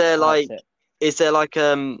word? Is there Helps like it. is there like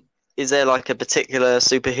is there like a particular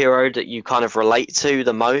superhero that you kind of relate to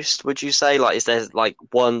the most, would you say? Like is there like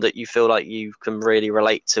one that you feel like you can really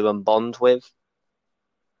relate to and bond with?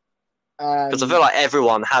 Because I feel Um, like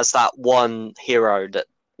everyone has that one hero that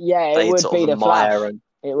yeah, it they would sort be of the admire Flash. and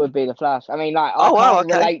It would be the Flash. I mean, like, I oh wow, can't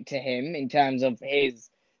okay. relate to him in terms of his,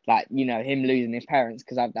 like, him losing his parents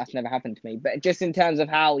because that's never happened to me. But just in terms of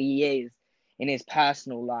how he is in his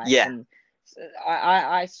personal life, Yeah. and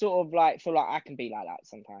I sort of like feel like I can be like that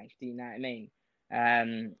sometimes. Do you know what I mean?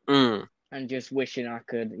 Mm. And just wishing I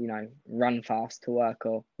could, run fast to work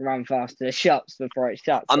or run fast to the shops before it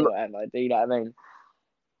shuts I'm or whatever. Do you know what I mean?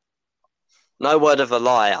 no word of a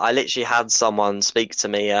lie. I literally had someone speak to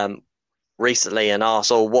me recently and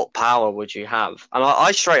asked, "Oh, what power would you have?" And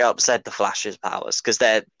I straight up said the Flash's powers because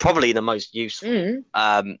they're probably the most useful.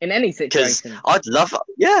 In any Because situation.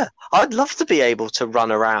 yeah, I'd love to be able to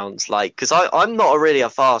run around, like, because I'm not really a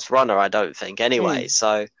fast runner, I don't think, anyway. Mm.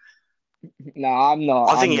 So No, I'm not.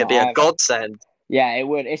 I think I'm it'd not be a either. godsend. Yeah, it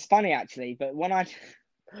would. It's funny actually, but when I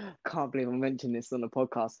can't believe I mentioned this on the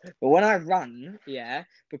podcast, but when I run, yeah,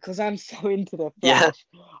 because I'm so into the Yeah. Flash,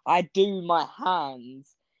 I do my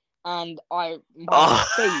hands and my Oh,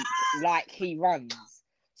 feet like he runs.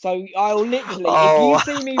 So I'll literally, if you oh,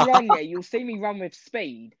 see me run, yeah, you'll see me run with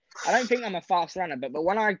speed. I don't think I'm a fast runner, but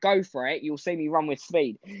when I go for it, you'll see me run with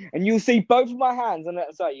speed, and you'll see both of my hands, and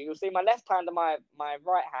sorry, you'll see my left hand and my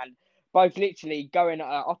right hand both literally going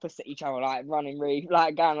opposite each other, like running really,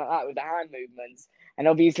 like going like that with the hand movements, and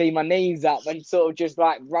obviously my knees up and sort of just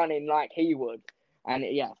like running like he would. And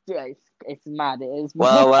it's mad. It is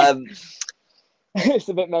mad. Well, It's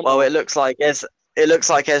a bit mental. well, it looks like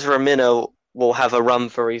Ezra Miller will have a run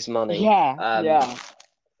for his money. Yeah.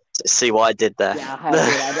 See what I did there? Yeah, I heard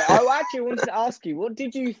it. I actually wanted to ask you, what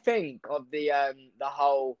did you think of the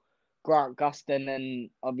whole Grant Gustin and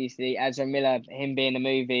obviously Ezra Miller, him being in the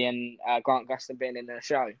movie and Grant Gustin being in the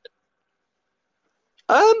show?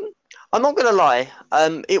 I'm not gonna lie.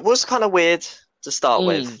 It was kind of weird to start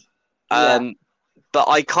with. Yeah. But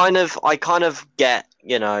I kind of get,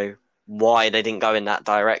 why they didn't go in that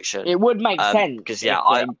direction. It would make sense because if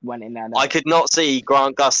they went in there. I could not see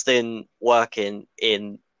Grant Gustin working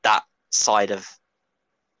in that side of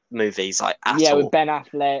movies at all. With Ben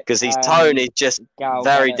Affleck, because his tone is just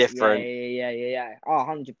very different. Yeah. Oh,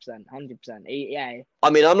 100%. Yeah. I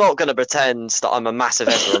mean, I'm not going to pretend that I'm a massive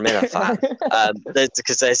Ezra Miller fan,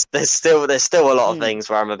 because there's still a lot of things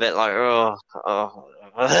where I'm a bit like, oh.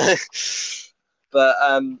 But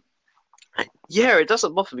yeah, it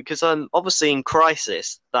doesn't bother me because obviously in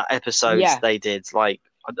Crisis, that episode they did, like,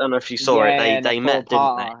 I don't know if you saw it. They met,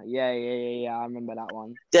 didn't they? Yeah. I remember that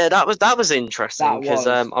one. Yeah, that was interesting because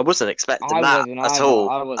I wasn't expecting that at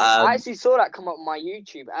all. I actually saw that come up on my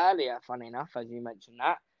YouTube earlier. Funny enough, as you mentioned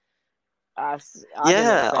that. I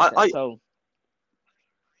didn't expect it at all.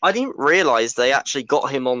 I didn't realize they actually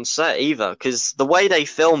got him on set either because the way they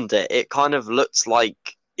filmed it, it kind of looked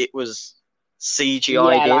like it was CGI'd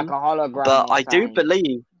in. Like a hologram. But I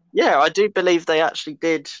do believe they actually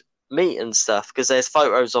did meet and stuff because there's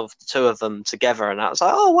photos of the two of them together, and I was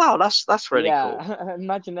like, oh wow, that's really cool.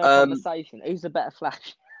 Imagine their conversation. Who's the better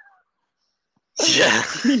Flash? Yeah.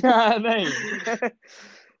 You know what I mean?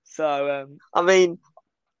 So I mean,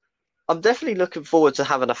 I'm definitely looking forward to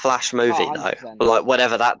having a Flash movie though, like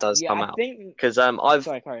whenever that does come out. Because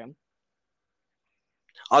Sorry, carry on.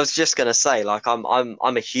 I was just gonna say, like, I'm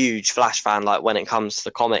a huge Flash fan. Like when it comes to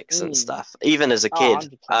the comics and stuff, even as a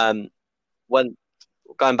kid, when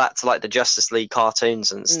going back to like the Justice League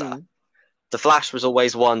cartoons and stuff, the Flash was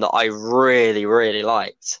always one that I really, really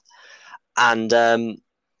liked, and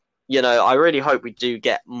I really hope we do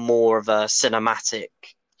get more of a cinematic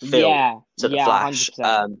film to the Flash.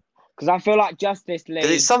 Because I feel like Justice League.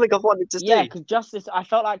 Because it's something I've wanted to see. Yeah, because I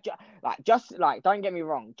felt like don't get me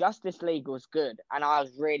wrong, Justice League was good, and I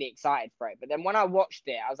was really excited for it. But then when I watched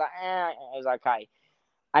it, I was like, it was okay,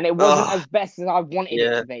 and it wasn't as best as I wanted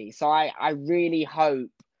it to be. So I really hope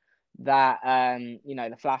that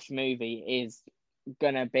the Flash movie is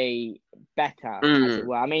gonna be better, as it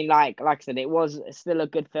were. I mean, like I said, it was still a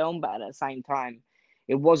good film, but at the same time,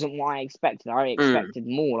 it wasn't what I expected. I expected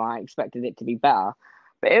more. I expected it to be better.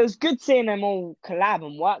 But it was good seeing them all collab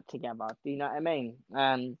and work together. Do you know what I mean?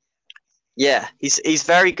 Yeah, he's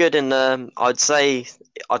very good in I'd say,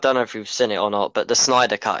 I don't know if you've seen it or not, but the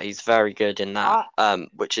Snyder Cut, he's very good in that.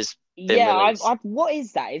 Which is what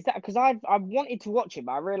is that? Is that because I wanted to watch it,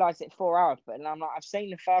 but I realised it's 4 hours. But I'm like, I've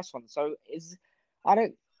seen the first one, so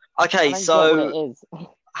Okay, so what it is.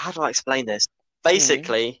 How do I explain this?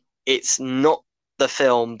 Basically, it's not the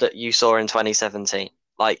film that you saw in 2017.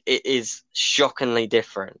 Like, it is shockingly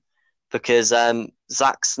different because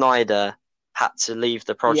Zack Snyder had to leave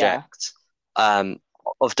the project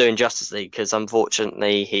of doing Justice League because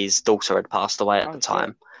unfortunately his daughter had passed away at the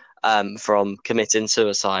time from committing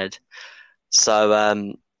suicide.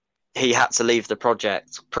 So he had to leave the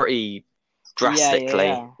project pretty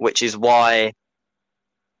drastically, which is why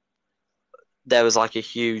there was like a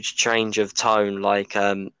huge change of tone, like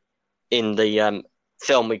in the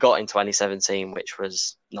film we got in 2017, which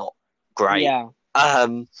was not great.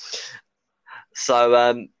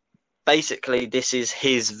 So basically, this is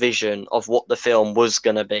his vision of what the film was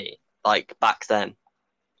going to be like back then.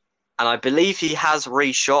 And I believe he has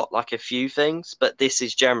reshot like a few things, but this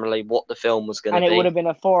is generally what the film was going to be. And it would have been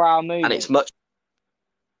a 4-hour movie. And it's much.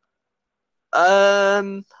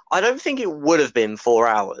 I don't think it would have been 4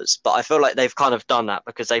 hours, but I feel like they've kind of done that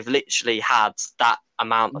because they've literally had that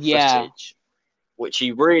amount of footage, which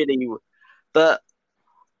he really. But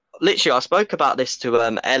literally, I spoke about this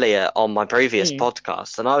to Elliot on my previous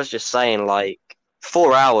podcast, and I was just saying, like,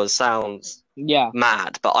 4 hours sounds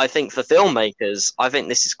mad, but I think for filmmakers, I think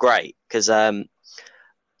this is great because I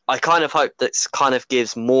kind of hope that kind of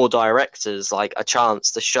gives more directors like a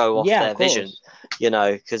chance to show off their vision,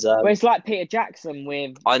 because well, it's like Peter Jackson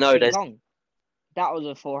with I know King Kong. That was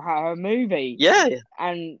a 4-hour movie. Yeah,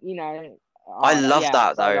 and I love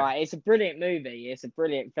that though. Like, it's a brilliant movie. It's a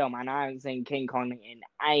brilliant film, and I haven't seen King Kong in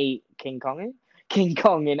ages.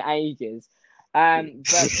 But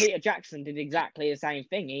Peter Jackson did exactly the same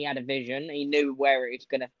thing. He had a vision. He knew where it was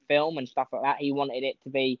going to film and stuff like that. He wanted it to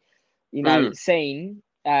be, seen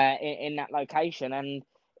in that location, and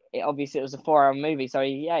obviously it was a 4 hour movie, so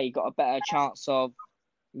yeah, you got a better chance of,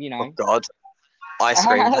 you Oh know. God, ice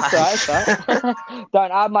cream That's van. right, that's right.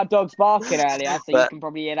 Don't I had my dogs barking earlier, so you But can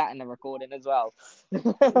probably hear that in the recording as well.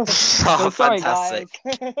 oh, So sorry, fantastic!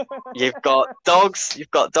 guys.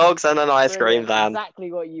 You've got dogs and an ice cream Brilliant, van.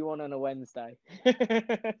 exactly what you want on a Wednesday.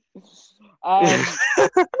 um,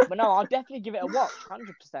 but no, I'll definitely give it a watch,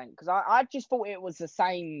 100%, because I just thought it was the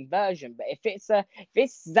same version. But if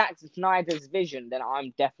it's Zack Snyder's vision, then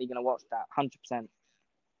I'm definitely gonna watch that, 100%.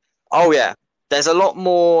 Oh yeah, there's a lot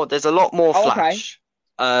more. There's a lot more Oh, okay. Flash.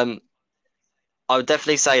 Um, I would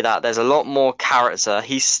definitely say that there's a lot more character.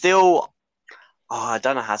 He's still. Oh, I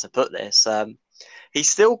don't know how to put this. He's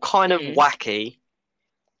still kind of Mm. wacky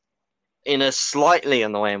in a slightly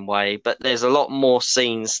annoying way, but there's a lot more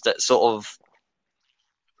scenes that sort of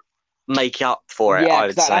make up for it, Yeah, I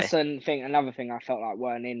because would say. another thing I felt like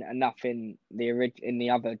weren't in enough in the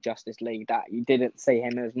other Justice League, that you didn't see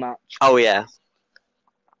him as much. Oh yeah.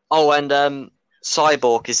 Oh, and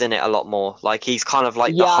Cyborg is in it a lot more. Like he's kind of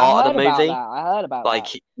like the Yeah, I heart of heard the about that. movie. I heard about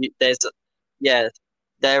Like that. there's yeah,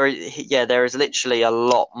 there is literally a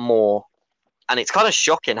lot more, and it's kind of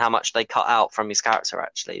shocking how much they cut out from his character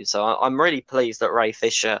actually. So I'm really pleased that Ray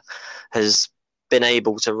Fisher has been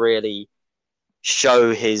able to really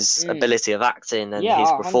show his Mm. ability of acting and Yeah,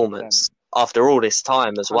 his 100%. performance after all this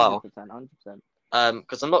time as well. 100%, 100%.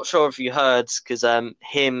 Because I'm not sure if you heard, because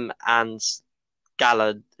him and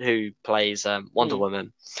Gala, who plays Wonder Mm.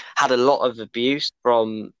 Woman, had a lot of abuse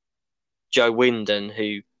from Joe Wyndon,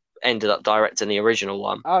 who ended up directing the original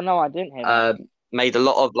one. Oh no, I didn't hear that. Made a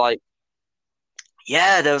lot of like,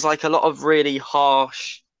 yeah, there was like a lot of really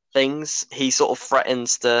harsh things. He sort of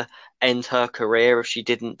threatens to end her career if she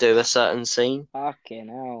didn't do a certain scene. Fucking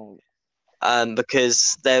hell.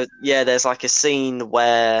 Because there's like a scene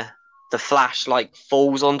where the Flash like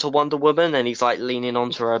falls onto Wonder Woman and he's like leaning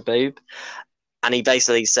onto her boob, and he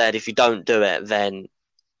basically said, if you don't do it, then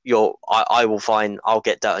I'll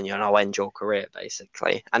get dirt on you and I'll end your career,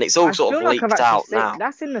 basically. And it's all I sort of feel like I've leaked actually out seen now.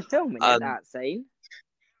 that's in the film, isn't it? Um, That scene.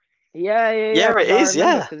 Yeah. yeah, it Because I is. remember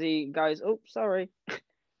Yeah, because he goes, "Oh, sorry,"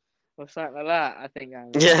 or something like that. I think.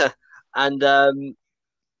 yeah, and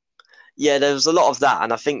yeah, there was a lot of that,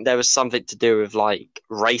 and I think there was something to do with like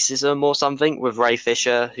racism or something with Ray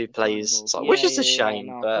Fisher, who plays, Cyborg. which is a Yeah. shame,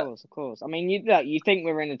 No, of but course, of course. I mean, you think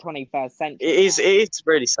we're in the 21st it century is now? it is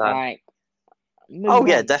really sad. Like, Oh move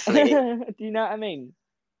yeah, on. definitely. Do you know what I mean?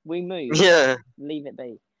 We move. Yeah. Leave it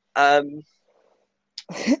be. Um,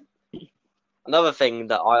 Another thing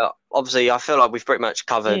that I feel like we've pretty much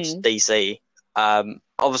covered Mm. DC.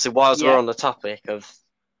 Obviously, whilst we're Yeah. on the topic of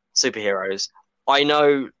superheroes, I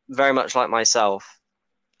know very much like myself,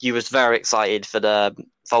 you was very excited for the Oh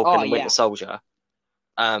Falcon and Winter yeah. Soldier,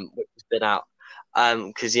 which has been out,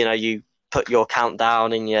 because you know you put your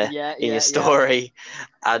countdown in your Yeah. story,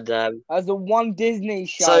 and As the one Disney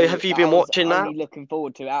so show have you that I been was watching that? only looking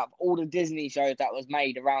forward to out of all the Disney shows that was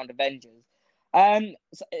made around Avengers.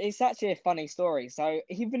 So it's actually a funny story. So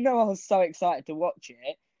even though I was so excited to watch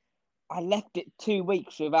it, I left it 2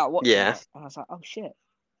 weeks without watching Yeah. it, and I was like, "Oh shit,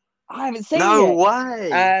 I haven't seen No it."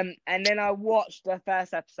 way. And then I watched the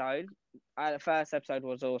first episode. The first episode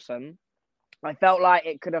was awesome. I felt like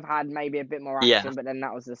it could have had maybe a bit more Yeah. action, but then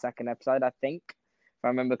that was the second episode, I think, if I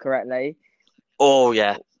remember correctly. Oh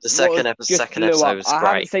yeah. The What just second blew episode up. was I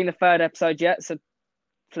haven't great. seen the third episode yet, so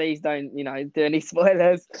please don't, do any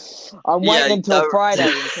spoilers. I'm Yeah. waiting until No.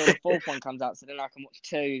 Friday until the fourth one comes out, so then I can watch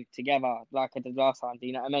two together like I did last time. Do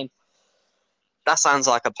you know what I mean? That sounds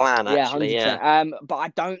like a plan, Yeah, actually. Yeah. 100%. But I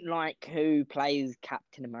don't like who plays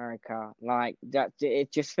Captain America. Like that,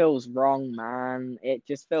 it just feels wrong, man. It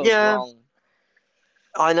just feels Yeah, wrong.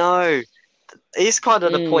 I know. It's kind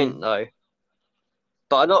of the Mm, point, though.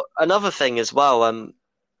 But another thing as well.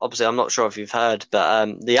 Obviously, I'm not sure if you've heard, but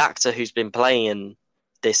the actor who's been playing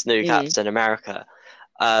this new mm. Captain America,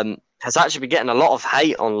 has actually been getting a lot of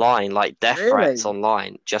hate online, like death threats Really?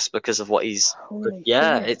 online, just because of what he's. Holy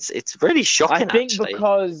Yeah, shit. it's really I shocking, think actually.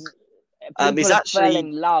 because people He's have fell actually.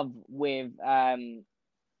 in love with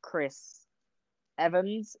Chris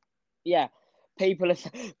Evans. Yeah, people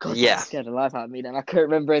have. God, that Yeah. scared the life out of me. Then I couldn't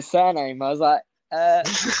remember his surname. I was like,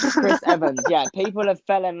 Chris Evans. Yeah, people have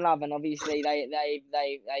fell in love, and obviously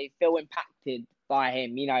they feel impacted by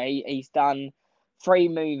him. He's done 3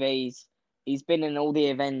 movies. He's been in all the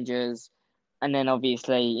Avengers, and then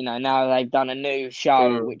obviously now they've done a new show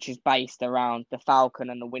Mm, which is based around the Falcon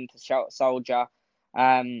and the Winter Soldier.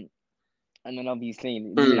 Um, And then obviously,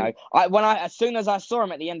 Mm. as soon as I saw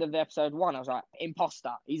him at the end of the episode 1, I was like,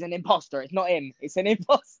 imposter. He's an imposter. It's not him. It's an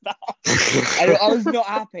imposter. And I was not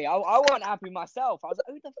happy. I wasn't happy myself. I was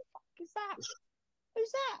like, who the fuck is that?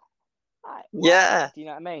 Who's that? Like, what? Yeah, Do you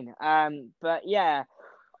know what I mean? But yeah.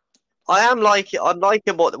 I'm liking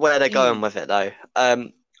where they're going with it though.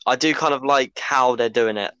 I do kind of like how they're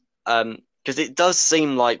doing it. Because it does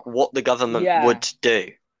seem like what the government Yeah. would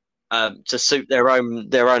do. To suit their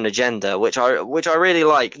own agenda, which I really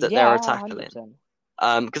like that they're Yeah, tackling.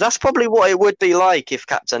 100%. Because that's probably what it would be like if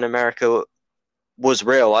Captain America was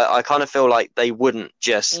real. I kind of feel like they wouldn't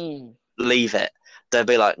just leave it. They'd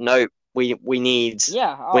be like, no, we need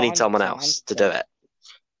Yeah, someone 100%, else to do 100%.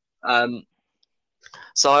 it.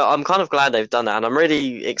 So I'm kind of glad they've done that, and I'm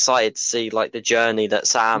really excited to see like the journey that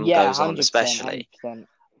Sam Yeah, goes on, 100%, especially. 100%.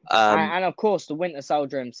 Um, And of course, the Winter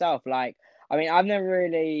Soldier himself. Like, I mean, I've been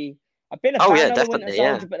a oh yeah, fan of the Winter definitely,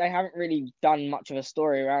 yeah, Soldier, but they haven't really done much of a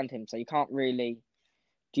story around him, so you can't really,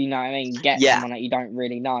 do you know what I mean, get yeah. someone that you don't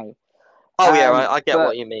really know. Oh yeah, I get But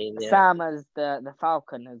what you mean. Yeah, Sam as the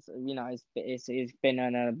Falcon has, it's been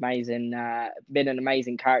an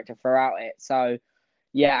amazing character throughout it. So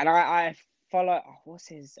yeah, and I follow. What's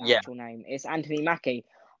his yeah, actual name? It's Anthony Mackie.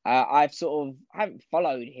 I haven't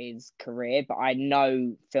followed his career, but I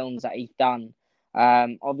know films that he's done.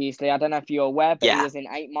 Obviously, I don't know if you're aware, but he yeah. was in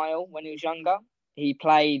 8 Mile when he was younger. He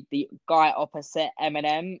played the guy opposite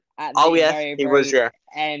Eminem at Oh the yeah, very, he was. very Yeah,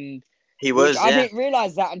 end, he which was. I Yeah. didn't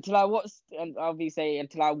realize that until I watched, and obviously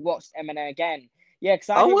until I watched Eminem again. Yeah, because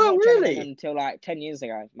I Oh didn't well, watch Eminem really? until like 10 years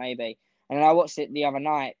ago, maybe, and then I watched it the other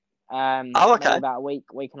night, Oh maybe okay. about a week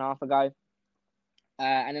and a half ago,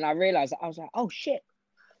 and then I realized that I was like, oh shit,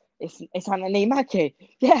 it's Anthony Mackie.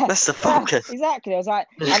 Yeah, That's the yeah, Falcon. exactly. I was like,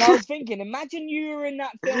 and I was thinking, imagine you were in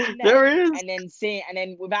that film There then, he is. and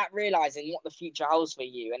then without realizing what the future holds for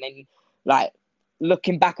you, and then like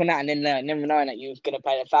looking back on that, and then never knowing that you was gonna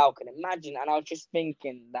play the Falcon. Imagine, and I was just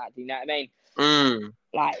thinking that. Do you know what I mean? Mm.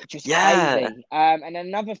 Like just Yeah. crazy. And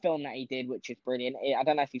another film that he did, which is brilliant. I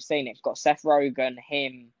don't know if you've seen it. It's got Seth Rogen,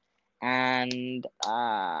 him, and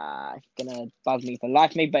it's gonna bug me for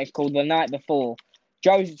life me, but it's called The Night Before.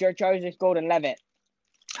 Joseph Gordon-Levitt.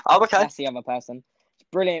 Oh okay. That's the other person. It's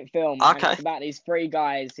a brilliant film, and Okay. it's about these three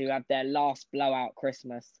guys who have their last blowout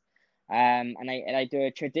Christmas. And they do a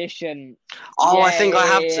tradition. Oh, I Yeah, think I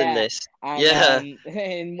have yeah, seen yeah. this. Yeah. And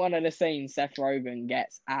in one of the scenes, Seth Rogen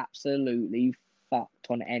gets absolutely fucked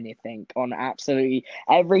on anything, on absolutely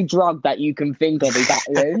every drug that you can think of. He's like,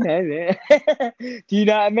 do you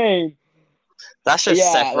know what I mean? That's just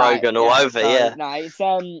Seth Yeah, like Rogen all yeah. over. So Yeah. no,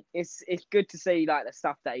 it's good to see like the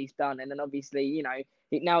stuff that he's done, and then obviously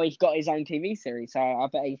now he's got his own TV series, so I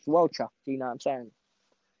bet he's well chuffed. Do you know what I'm saying?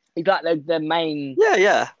 He's like the main. Yeah.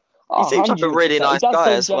 Yeah. He Oh, seems like a really 100%. He nice does guy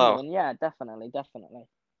seem as well. genuine. Yeah, definitely, definitely.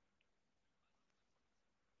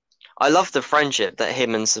 I love the friendship that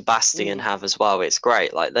him and Sebastian Mm. have as well. It's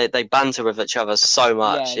great. Like they banter with each other so Yeah,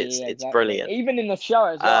 much. yeah, It's exactly. brilliant. Even in the show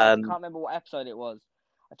as well. I Um, can't remember what episode it was.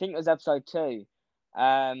 I think it was episode 2.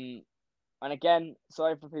 Um, and again,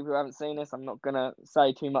 sorry for people who haven't seen this. I'm not gonna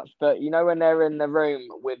say too much, but when they're in the room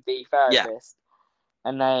with the yeah. therapist,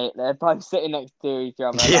 and they're both sitting next to each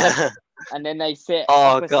other, like, Yeah. and then they sit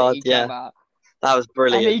Oh opposite God, each yeah. other, That was and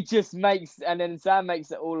brilliant. and then Sam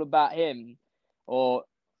makes it all about him, or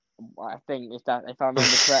I think if I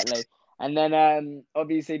remember correctly. And then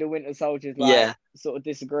obviously the Winter Soldier's like Yeah. sort of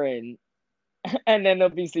disagreeing. And then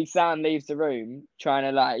obviously Sam leaves the room trying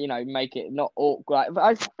to make it not awkward.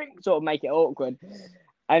 I think sort of make it awkward.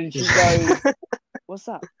 And she goes, "What's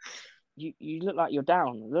up? You look like you're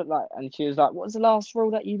down. Look like." And she was like, "What was the last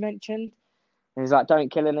rule that you mentioned?" And he's like,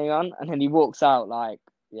 "Don't kill anyone." And then he walks out like,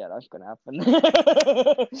 "Yeah, that's gonna happen."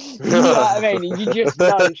 You know what I mean? You just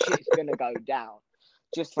know shit's gonna go down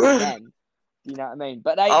just from them. You know what I mean?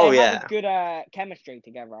 But they Oh have a yeah. good chemistry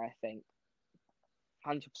together. I think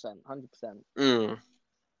 100%, 100%. Mm.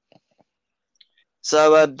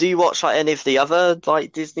 So, do you watch like any of the other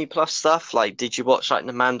like Disney Plus stuff? Like, did you watch like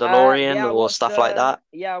The Yeah, Mandalorian I or watched. stuff like that,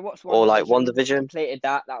 Yeah, I watched or like WandaVision. WandaVision? Completed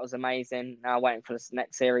that. That was amazing. Now waiting for the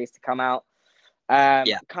next series to come out.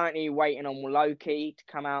 Yeah. Currently waiting on Loki to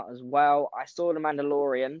come out as well. I saw The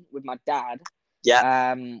Mandalorian with my dad.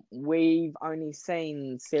 Yeah. We've only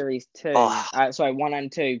seen series 2. Oh. Sorry, 1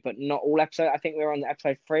 and 2, but not all episodes. I think we're on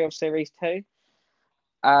episode 3 of series 2.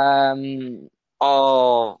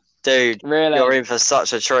 Oh, dude, you're Really? in for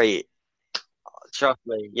such a treat. Trust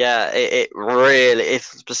me. Yeah, it really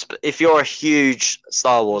if you're a huge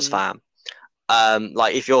Star Wars Mm. fan,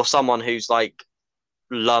 like if you're someone who's like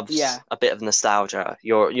loves Yeah. a bit of nostalgia,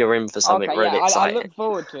 you're in for something Okay, yeah, really I exciting. look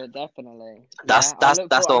forward to it definitely. That's Yeah, that's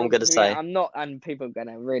that's I all I'm look gonna to it. say. I'm not, and people are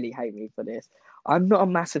gonna really hate me for this. I'm not a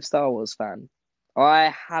massive Star Wars fan.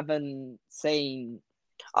 I haven't seen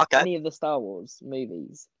Okay, any of the Star Wars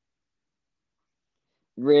movies.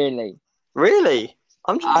 Really. really,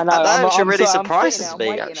 I know. that actually I'm really sorry. I'm sitting there. surprises I'm me.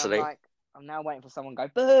 waiting. I'm Actually, like, I'm now waiting for someone to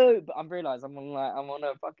go boo, but I've realised I'm on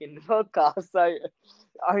a fucking podcast, so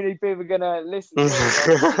only people are gonna listen to it are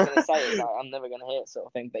obviously gonna say it. Like I'm never gonna hear it, sort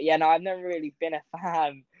of thing. But yeah, no, I've never really been a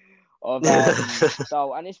fan of Star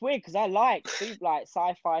Wars, and it's weird because I like super like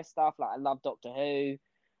sci-fi stuff. Like I love Doctor Who,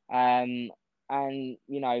 and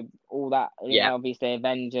all that. yeah, Obviously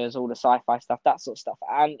Avengers, all the sci-fi stuff, that sort of stuff.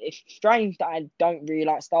 And it's strange that I don't really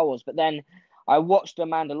like Star Wars, but then I watched The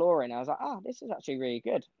Mandalorian. And I was like, oh, this is actually really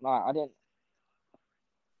good. Like I didn't.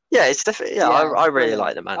 yeah. It's definitely yeah. Yeah, I really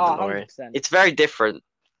like brilliant. the Oh, Mandalorian. 100%. It's very different.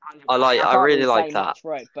 100%. I I can't really really like say that. much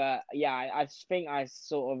for it, but yeah, I think I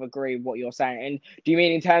sort of agree with what you're saying. And do you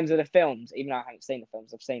mean in terms of the films? Even though I haven't seen the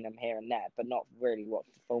films, I've seen them here and there, but not really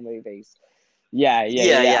watched the full movies. Yeah, yeah,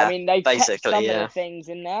 Yeah, yeah. I yeah. mean, they've kept Basically, some of the yeah. things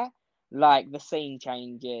in there, like the scene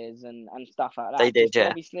changes and stuff like They that, did, just to yeah.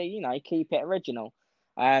 obviously, keep it original.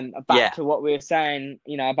 Back Yeah. to what we were saying,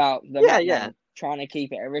 about the Yeah, yeah. Batman trying to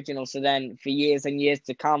keep it original, so then for years and years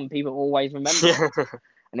to come, people always remember it,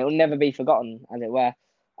 and it will never be forgotten, as it were.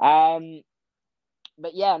 Um,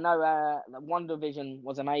 but yeah, no, Wonder Vision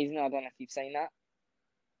was amazing. I don't know if you've seen that.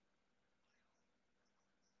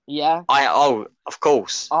 Yeah. Of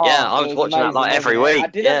course. Yeah, Oh, I it was was watching that amazing, like wasn't every it? I week.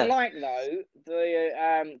 didn't Yeah. like though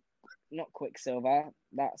the not Quicksilver.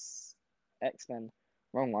 That's X-Men.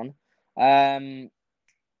 Wrong one. Um,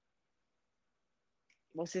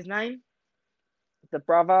 what's his name? The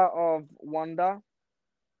brother of Wanda.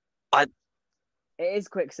 I It is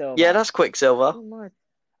yeah, Quicksilver. that's Quicksilver. Who am I?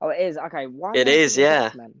 Oh, it is. Okay, why It did I is, think it was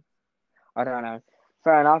yeah. X-Men? I don't know.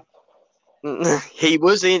 Fair enough. He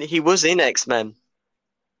was in X-Men.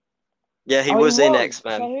 Yeah, he Oh, he was in was.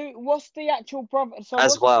 X-Men So who? What's the actual brother? So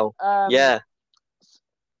as what's well. Yeah.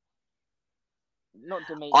 not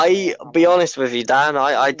Dimitri? I I can't be remember. honest with you, Dan,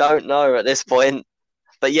 I Mm, don't know at this point.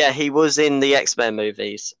 But yeah, he was in the X-Men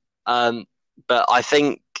movies. Um, but I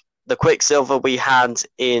think the Quicksilver we had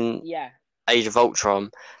in yeah. Age of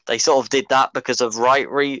Ultron, they sort of did that because of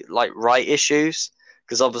right issues.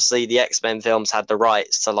 Because obviously the X-Men films had the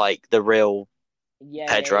rights to like the real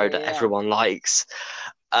Yeah. Yeah. Pedro Yeah. that Yeah. everyone likes.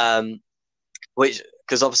 Which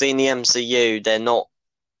because obviously in the MCU they're not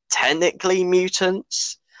technically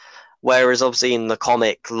mutants, whereas obviously in the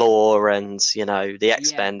comic lore and the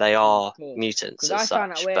Yeah, X-Men they no, of are course. mutants Because as I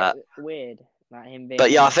found that such. But weird, like him being but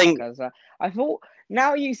a yeah, I mutant. think Because I thought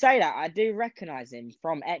now you say that, I do recognize him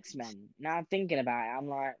from X-Men. Now I'm thinking about it, I'm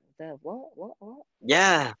like, what?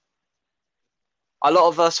 yeah, a lot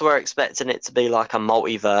of us were expecting it to be like a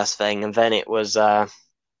multiverse thing, and then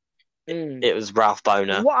Mm. it was Ralph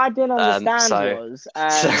Because Boner. what I didn't understand So, was,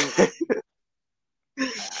 so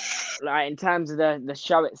like in terms of the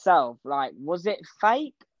show itself, like was it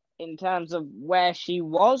fake in terms of where she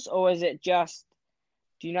was, or is it just?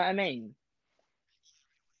 Do you know what I mean?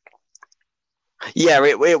 yeah,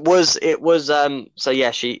 it was so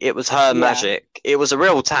yeah, she it was her Yeah, magic. It was a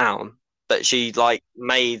real town, but she like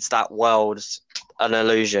made that world an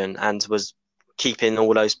illusion and was keeping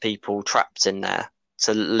all those people trapped in there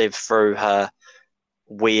to live through her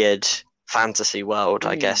weird fantasy world,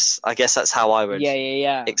 I mm. guess. I guess that's how I would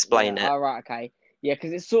Yeah. explain it. All right, okay. Yeah,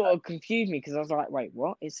 because it sort of confused me because I was like, wait,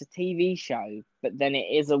 what? It's a TV show, but then it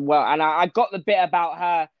is a well, and I got the bit about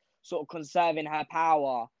her sort of conserving her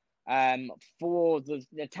power, for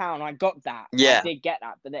the town. I got that. I Yeah. did get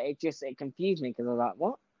that, but it confused me because I was like,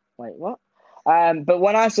 what? Wait, what? But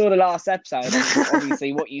when I saw the last episode, and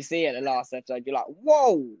obviously what you see at the last episode, you're like,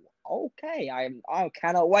 whoa, okay, I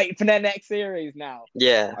cannot wait for the next series now.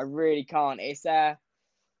 Yeah. I really can't. It's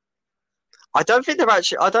I don't think they're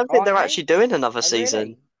okay. actually doing another Oh, season,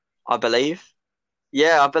 really? I believe.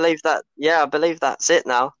 Yeah, I believe that's it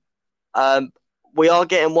now. Um we are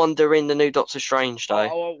getting Wanda in the new Doctor Strange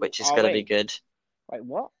though, which is Are gonna be we? good. Wait,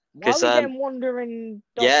 what? Why are Because we getting Wandering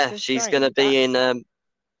yeah, Doctor she's gonna Strange? be in That's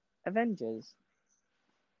Avengers.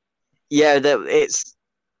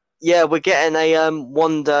 yeah, we're getting a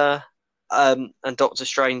Wanda and Doctor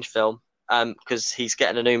Strange film. Because he's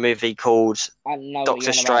getting a new movie called I don't know what Doctor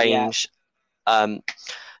you're on about. Yeah, Strange um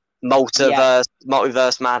yeah.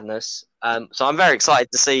 multiverse madness. So I'm very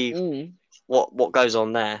excited to see Mm. what goes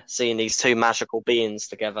on there, seeing these two magical beings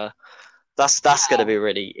together. That's going to Yeah. be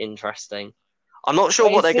really interesting. I'm not sure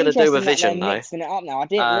But what it's they're going to do interesting with that they're Vision though. mixing it up now. I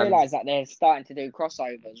didn't Um, realize that they're starting to do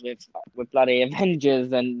crossovers with bloody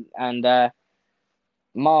Avengers and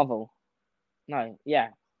Marvel. No, yeah.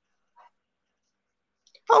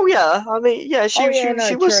 Oh yeah, I mean, yeah, Oh she yeah, she no,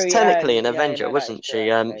 she was true. technically an Yeah, Avenger, no, that is wasn't true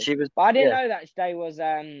she? actually. She was, But I didn't yeah, know that they was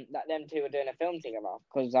that them two were doing a film together.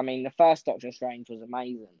 Because I mean, the first Doctor Strange was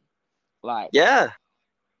amazing. Like yeah.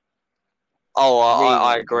 Oh,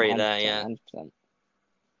 I really, agree there. 100%, Yeah. 100%.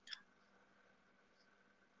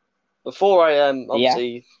 Before I Yeah,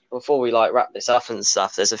 obviously before we like wrap this up and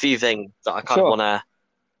stuff, there's a few things that I kind of sure. want to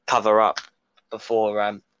cover up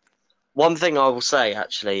before. One thing I will say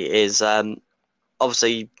actually is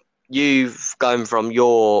obviously you've gone from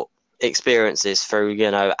your experiences through,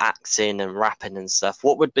 acting and rapping and stuff.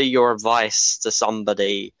 What would be your advice to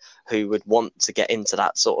somebody who would want to get into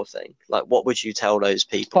that sort of thing? Like, what would you tell those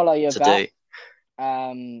people Follow your to gut.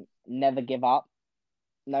 do? Never give up,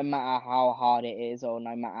 no matter how hard it is or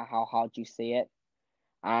no matter how hard you see it,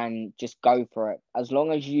 and just go for it. As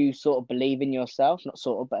long as you sort of believe in yourself, not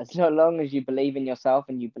sort of, but as long as you believe in yourself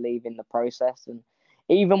and you believe in the process, and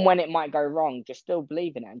even when it might go wrong, just still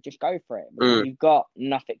believe in it and just go for it because Mm, you've got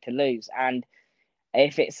nothing to lose. And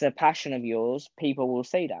if it's a passion of yours, people will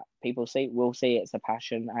see that. People will see it's a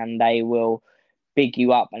passion, and they will big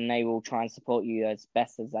you up and they will try and support you as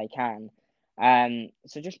best as they can.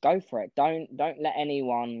 So just go for it. Don't let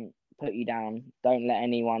anyone put you down. Don't let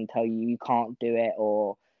anyone tell you you can't do it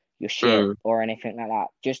or you're shit mm, or anything like that.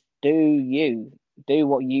 Just do you. Do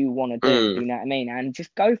what you want to do. Do mm, you know what I mean? And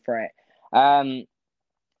just go for it. Um,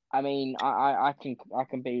 I mean, I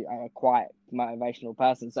can be a quite motivational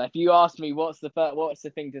person. So if you ask me what's the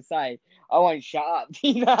thing to say, I won't shut up.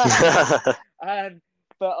 You know what I mean? Um,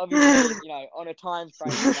 but obviously, on a time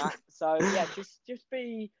frame and that. So yeah, just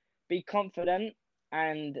be confident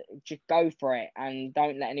and just go for it, and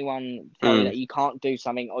don't let anyone tell you mm, that you can't do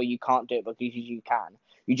something or you can't do it because you can.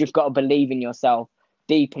 You just got to believe in yourself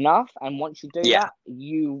deep enough, and once you do yeah. that,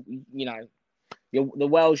 the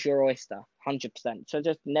world's your oyster, 100%. So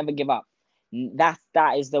just never give up. That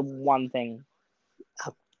is the one thing.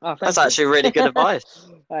 Oh, That's thank you. actually really good advice.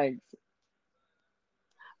 Thanks.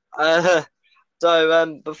 Uh,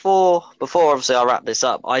 so before obviously I wrap this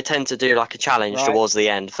up, I tend to do like a challenge Right. towards the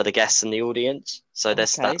end for the guests and the audience. So Okay.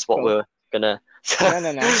 that's what Cool. we're gonna. No,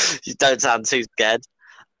 no, no. You don't sound too scared.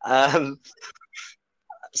 Um,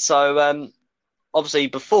 so obviously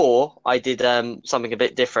before I did something a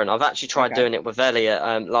bit different. I've actually tried Okay. doing it with Elliot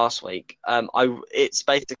last week. It's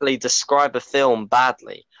basically describe a film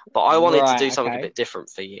badly, but I wanted to do Right. something a Okay. bit different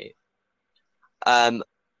for you. Um,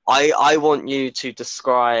 I want you to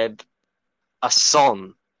describe a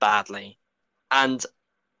song badly, and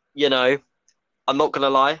you know I'm not gonna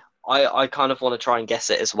lie, I kind of want to try and guess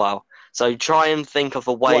it as well. So try and think of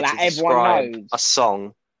a way What to that everyone describe a knows.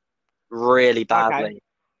 song really Okay. badly.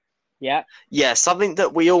 Yeah. Yeah, something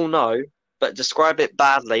that we all know, but describe it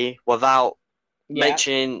badly without Yeah.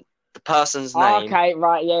 mentioning the person's name, Okay.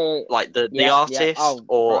 Right. Yeah. Yeah. like the Yeah. Yeah. artist Oh.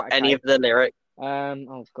 or Right. any of Okay. the lyrics.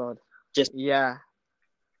 Oh God. Just Yeah.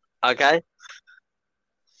 okay,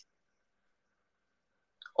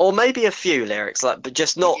 or maybe a few lyrics, like, but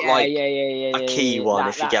just not Yeah. like Yeah. Yeah. Yeah. a Yeah. key Yeah. one, That.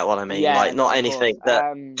 if you That. get what I mean. Yeah. Like No. not Of course. anything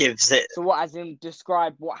that gives it. So what? As in,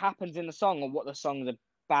 describe what happens in the song or what the song's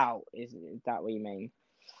about? Is that what you mean?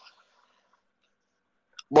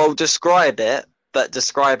 Well, describe it, but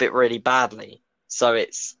describe it really badly. So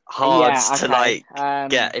it's hard Yeah. to Okay. like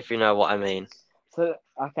get, if you know what I mean. So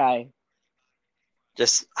okay.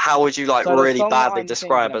 Just how would you like So the really song that badly I'm thinking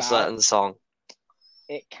describe a about, certain song?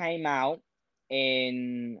 it came out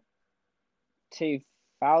in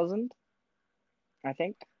 2000, I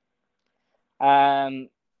think. Um,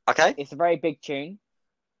 Okay, it's a very big tune,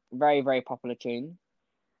 very very popular tune.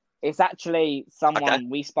 It's actually okay, someone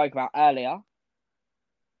we spoke about earlier.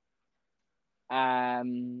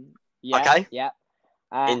 Um, yeah, okay. yeah.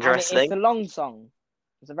 And it's Interesting. a long song.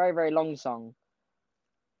 It's a very very long song.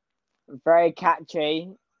 Very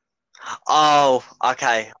catchy. Oh,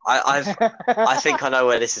 okay. I think I know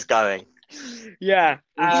where this is going. Yeah.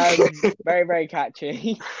 Very very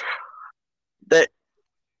catchy. That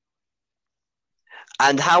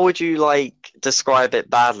and how would you like describe it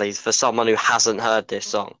badly for someone who hasn't heard this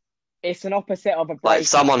song? It's an opposite of a Like breakup.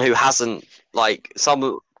 someone who hasn't like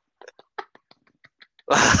some.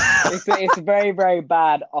 It's a very very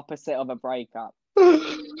bad opposite of a breakup.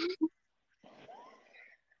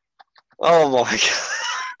 Oh my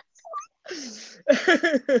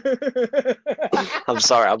god. I'm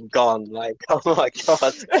sorry, I'm gone. Like, oh my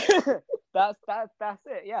god. That's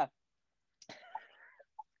it. Yeah.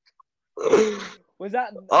 Oh Was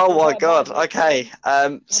my that a bad god. description? Okay.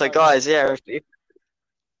 I So don't know. guys, yeah,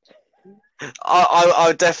 I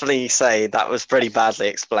would definitely say that was pretty badly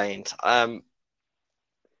explained.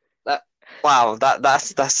 That Wow,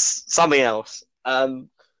 that's something else.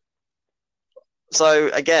 So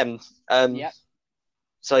again, Yep.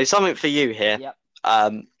 so something for you here, Yep.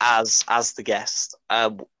 as the guest,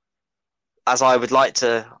 as I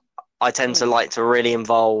tend to like to really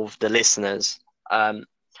involve the listeners.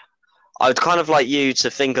 I would kind of like you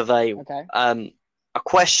to think of Okay. a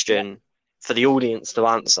question for the audience to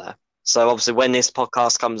answer. So obviously, when this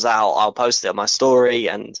podcast comes out, I'll post it on my story,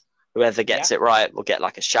 and whoever gets it right will get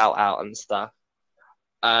like a shout out and stuff.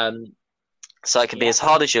 So it can be as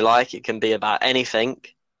hard as you like. It can be about anything.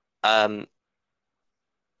 Go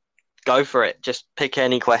for it. Just pick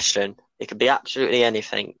any question. It could be absolutely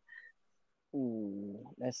anything.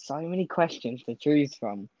 Ooh, there's so many questions to choose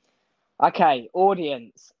from. Okay,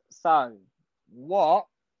 audience. So, what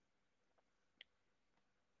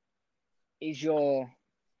is your?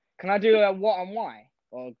 Can I do a what and why,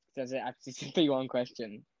 or does it have to be one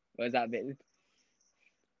question? Or is that a bit?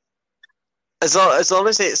 As long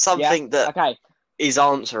as it's something that Okay, is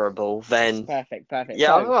answerable, then perfect. yeah,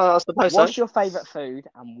 So, I suppose so. what's your favorite food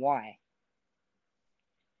and why?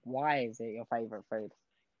 Why is it your favorite food?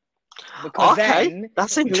 Because Okay, then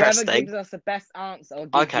that's whoever interesting. gives us the best answer, or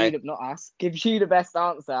Okay. not us, gives you the best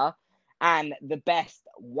answer and the best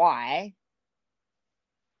why,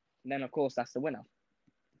 then of course that's the winner.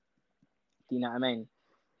 Do you know what I mean?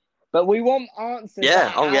 But we want answers Yeah.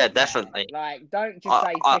 that are Oh, yeah. out there. Definitely. Like, don't just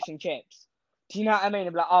say I fish and chips. Do you know what I mean?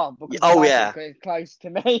 I'm like, oh, because I Oh, like it yeah. because it's close to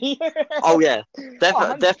me. Oh, yeah. Oh,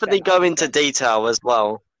 100%, Definitely go into 100%. detail as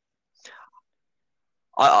well.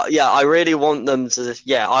 I really want them to.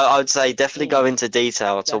 Yeah, I would say definitely go into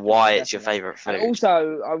detail to why it's your favorite And food.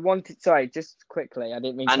 also, I wanted, sorry, just quickly, I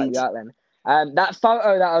didn't mean to cut And you out then. That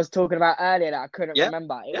photo that I was talking about earlier that I couldn't yeah,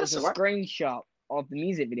 remember, it was that's a all right. screenshot of the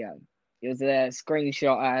music video. It was a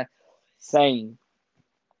screenshot saying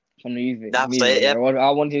from the music That's it. Yeah, video.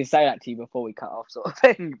 I wanted to say that to you before we cut off, sort of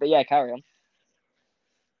thing. But yeah, carry on.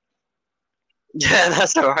 yeah,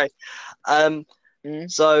 that's all right.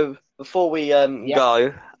 So before we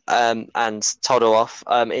go and toddle off,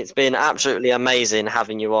 it's been absolutely amazing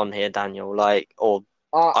having you on here, Daniel. Like, or do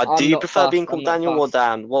I'm you not prefer being fussed. I'm called not Daniel or fussed.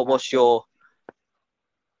 Dan? What's At all. your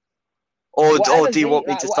or Whatever's do you want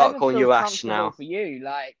me to start whatever calling feels you Ash comfortable now? for you.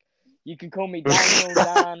 Like, you can call me Daniel,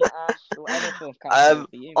 Dan, Ash, whatever feels comfortable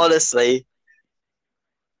for you, man. Honestly,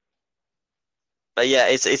 but yeah,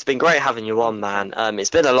 it's been great having you on, 100%. man. It's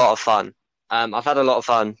been a lot of fun. I've had a lot of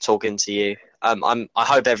fun talking to you. I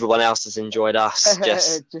hope everyone else has enjoyed us,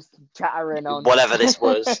 just Just chattering on. whatever this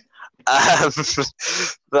was. Um,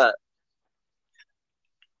 but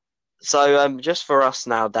so just for us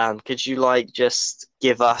now, Dan, could you like just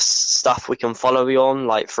give us stuff we can follow you on,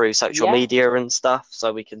 like through social Yeah, media and stuff,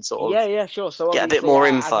 so we can sort of yeah, sure. So get a bit obviously, more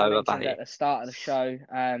as I info about mentioned you? at the start of the show,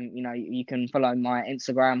 you can follow my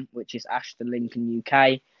Instagram, which is Ashton Lincoln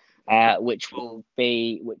UK, which will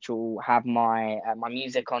have my my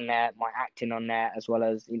music on there, my acting on there, as well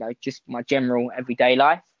as just my general everyday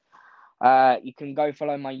life. You can go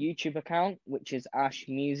follow my YouTube account, which is Ash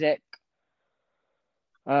Music,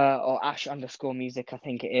 or Ash_music, I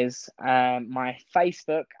think it is. My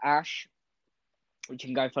Facebook, Ash, which you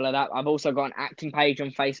can go follow that. I've also got an acting page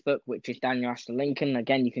on Facebook, which is Daniel Ashton Lincoln.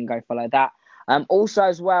 Again, you can go follow that. Also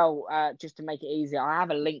as well, just to make it easier, I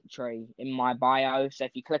have a link tree in my bio. So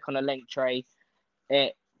if you click on a link tree,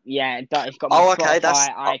 it's got my Okay, Spotify,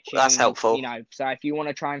 that's iTunes, helpful. So if you want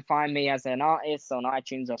to try and find me as an artist on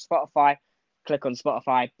iTunes or Spotify, click on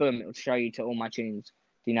Spotify, boom, it'll show you to all my tunes.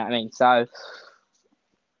 Do you know what I mean? So,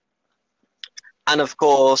 And of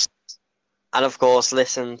course,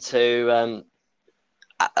 listen to I'm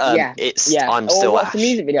Or still watch the Ash.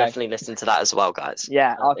 music video. Definitely listen to that as well, guys.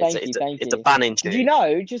 Yeah. Thank you. It's a banning tune. Did you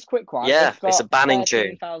know? Just quick one. Yeah, It's it's a got banning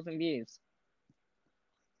tune. 13,000 views.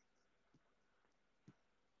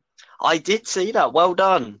 I did see that. Well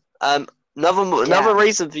done. Another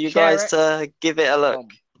reason for you guys to give it a look.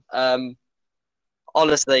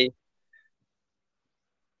 Honestly,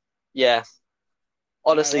 yeah.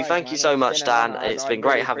 Honestly, thank you so much, Dan. It's been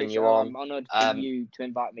great having you on. I'm honoured for you to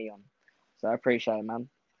invite me on. So I appreciate it, man.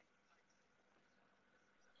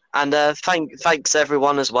 And thanks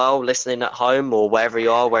everyone as well listening at home or wherever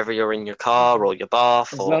you are, whether you're in your car or your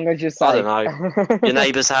bath As or long as you're safe. I don't know, your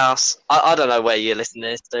neighbour's house. I don't know where you're listening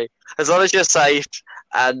this to. As long as you're safe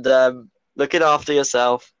and looking after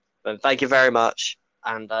yourself, then thank you very much.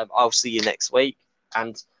 And I'll see you next week.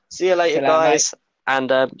 And see you later, guys.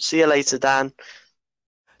 And see you later, Dan.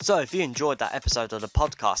 So if you enjoyed that episode of the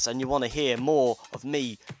podcast and you want to hear more of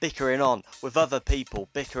me bickering on with other people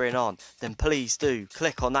bickering on, then please do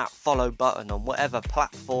click on that follow button on whatever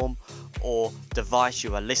platform or device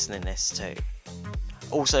you are listening this to.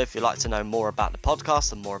 Also, if you'd like to know more about the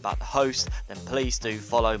podcast and more about the host, then please do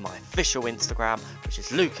follow my official Instagram, which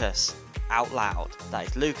is Lucas Out Loud. That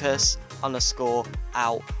is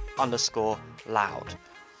Lucas_out_loud.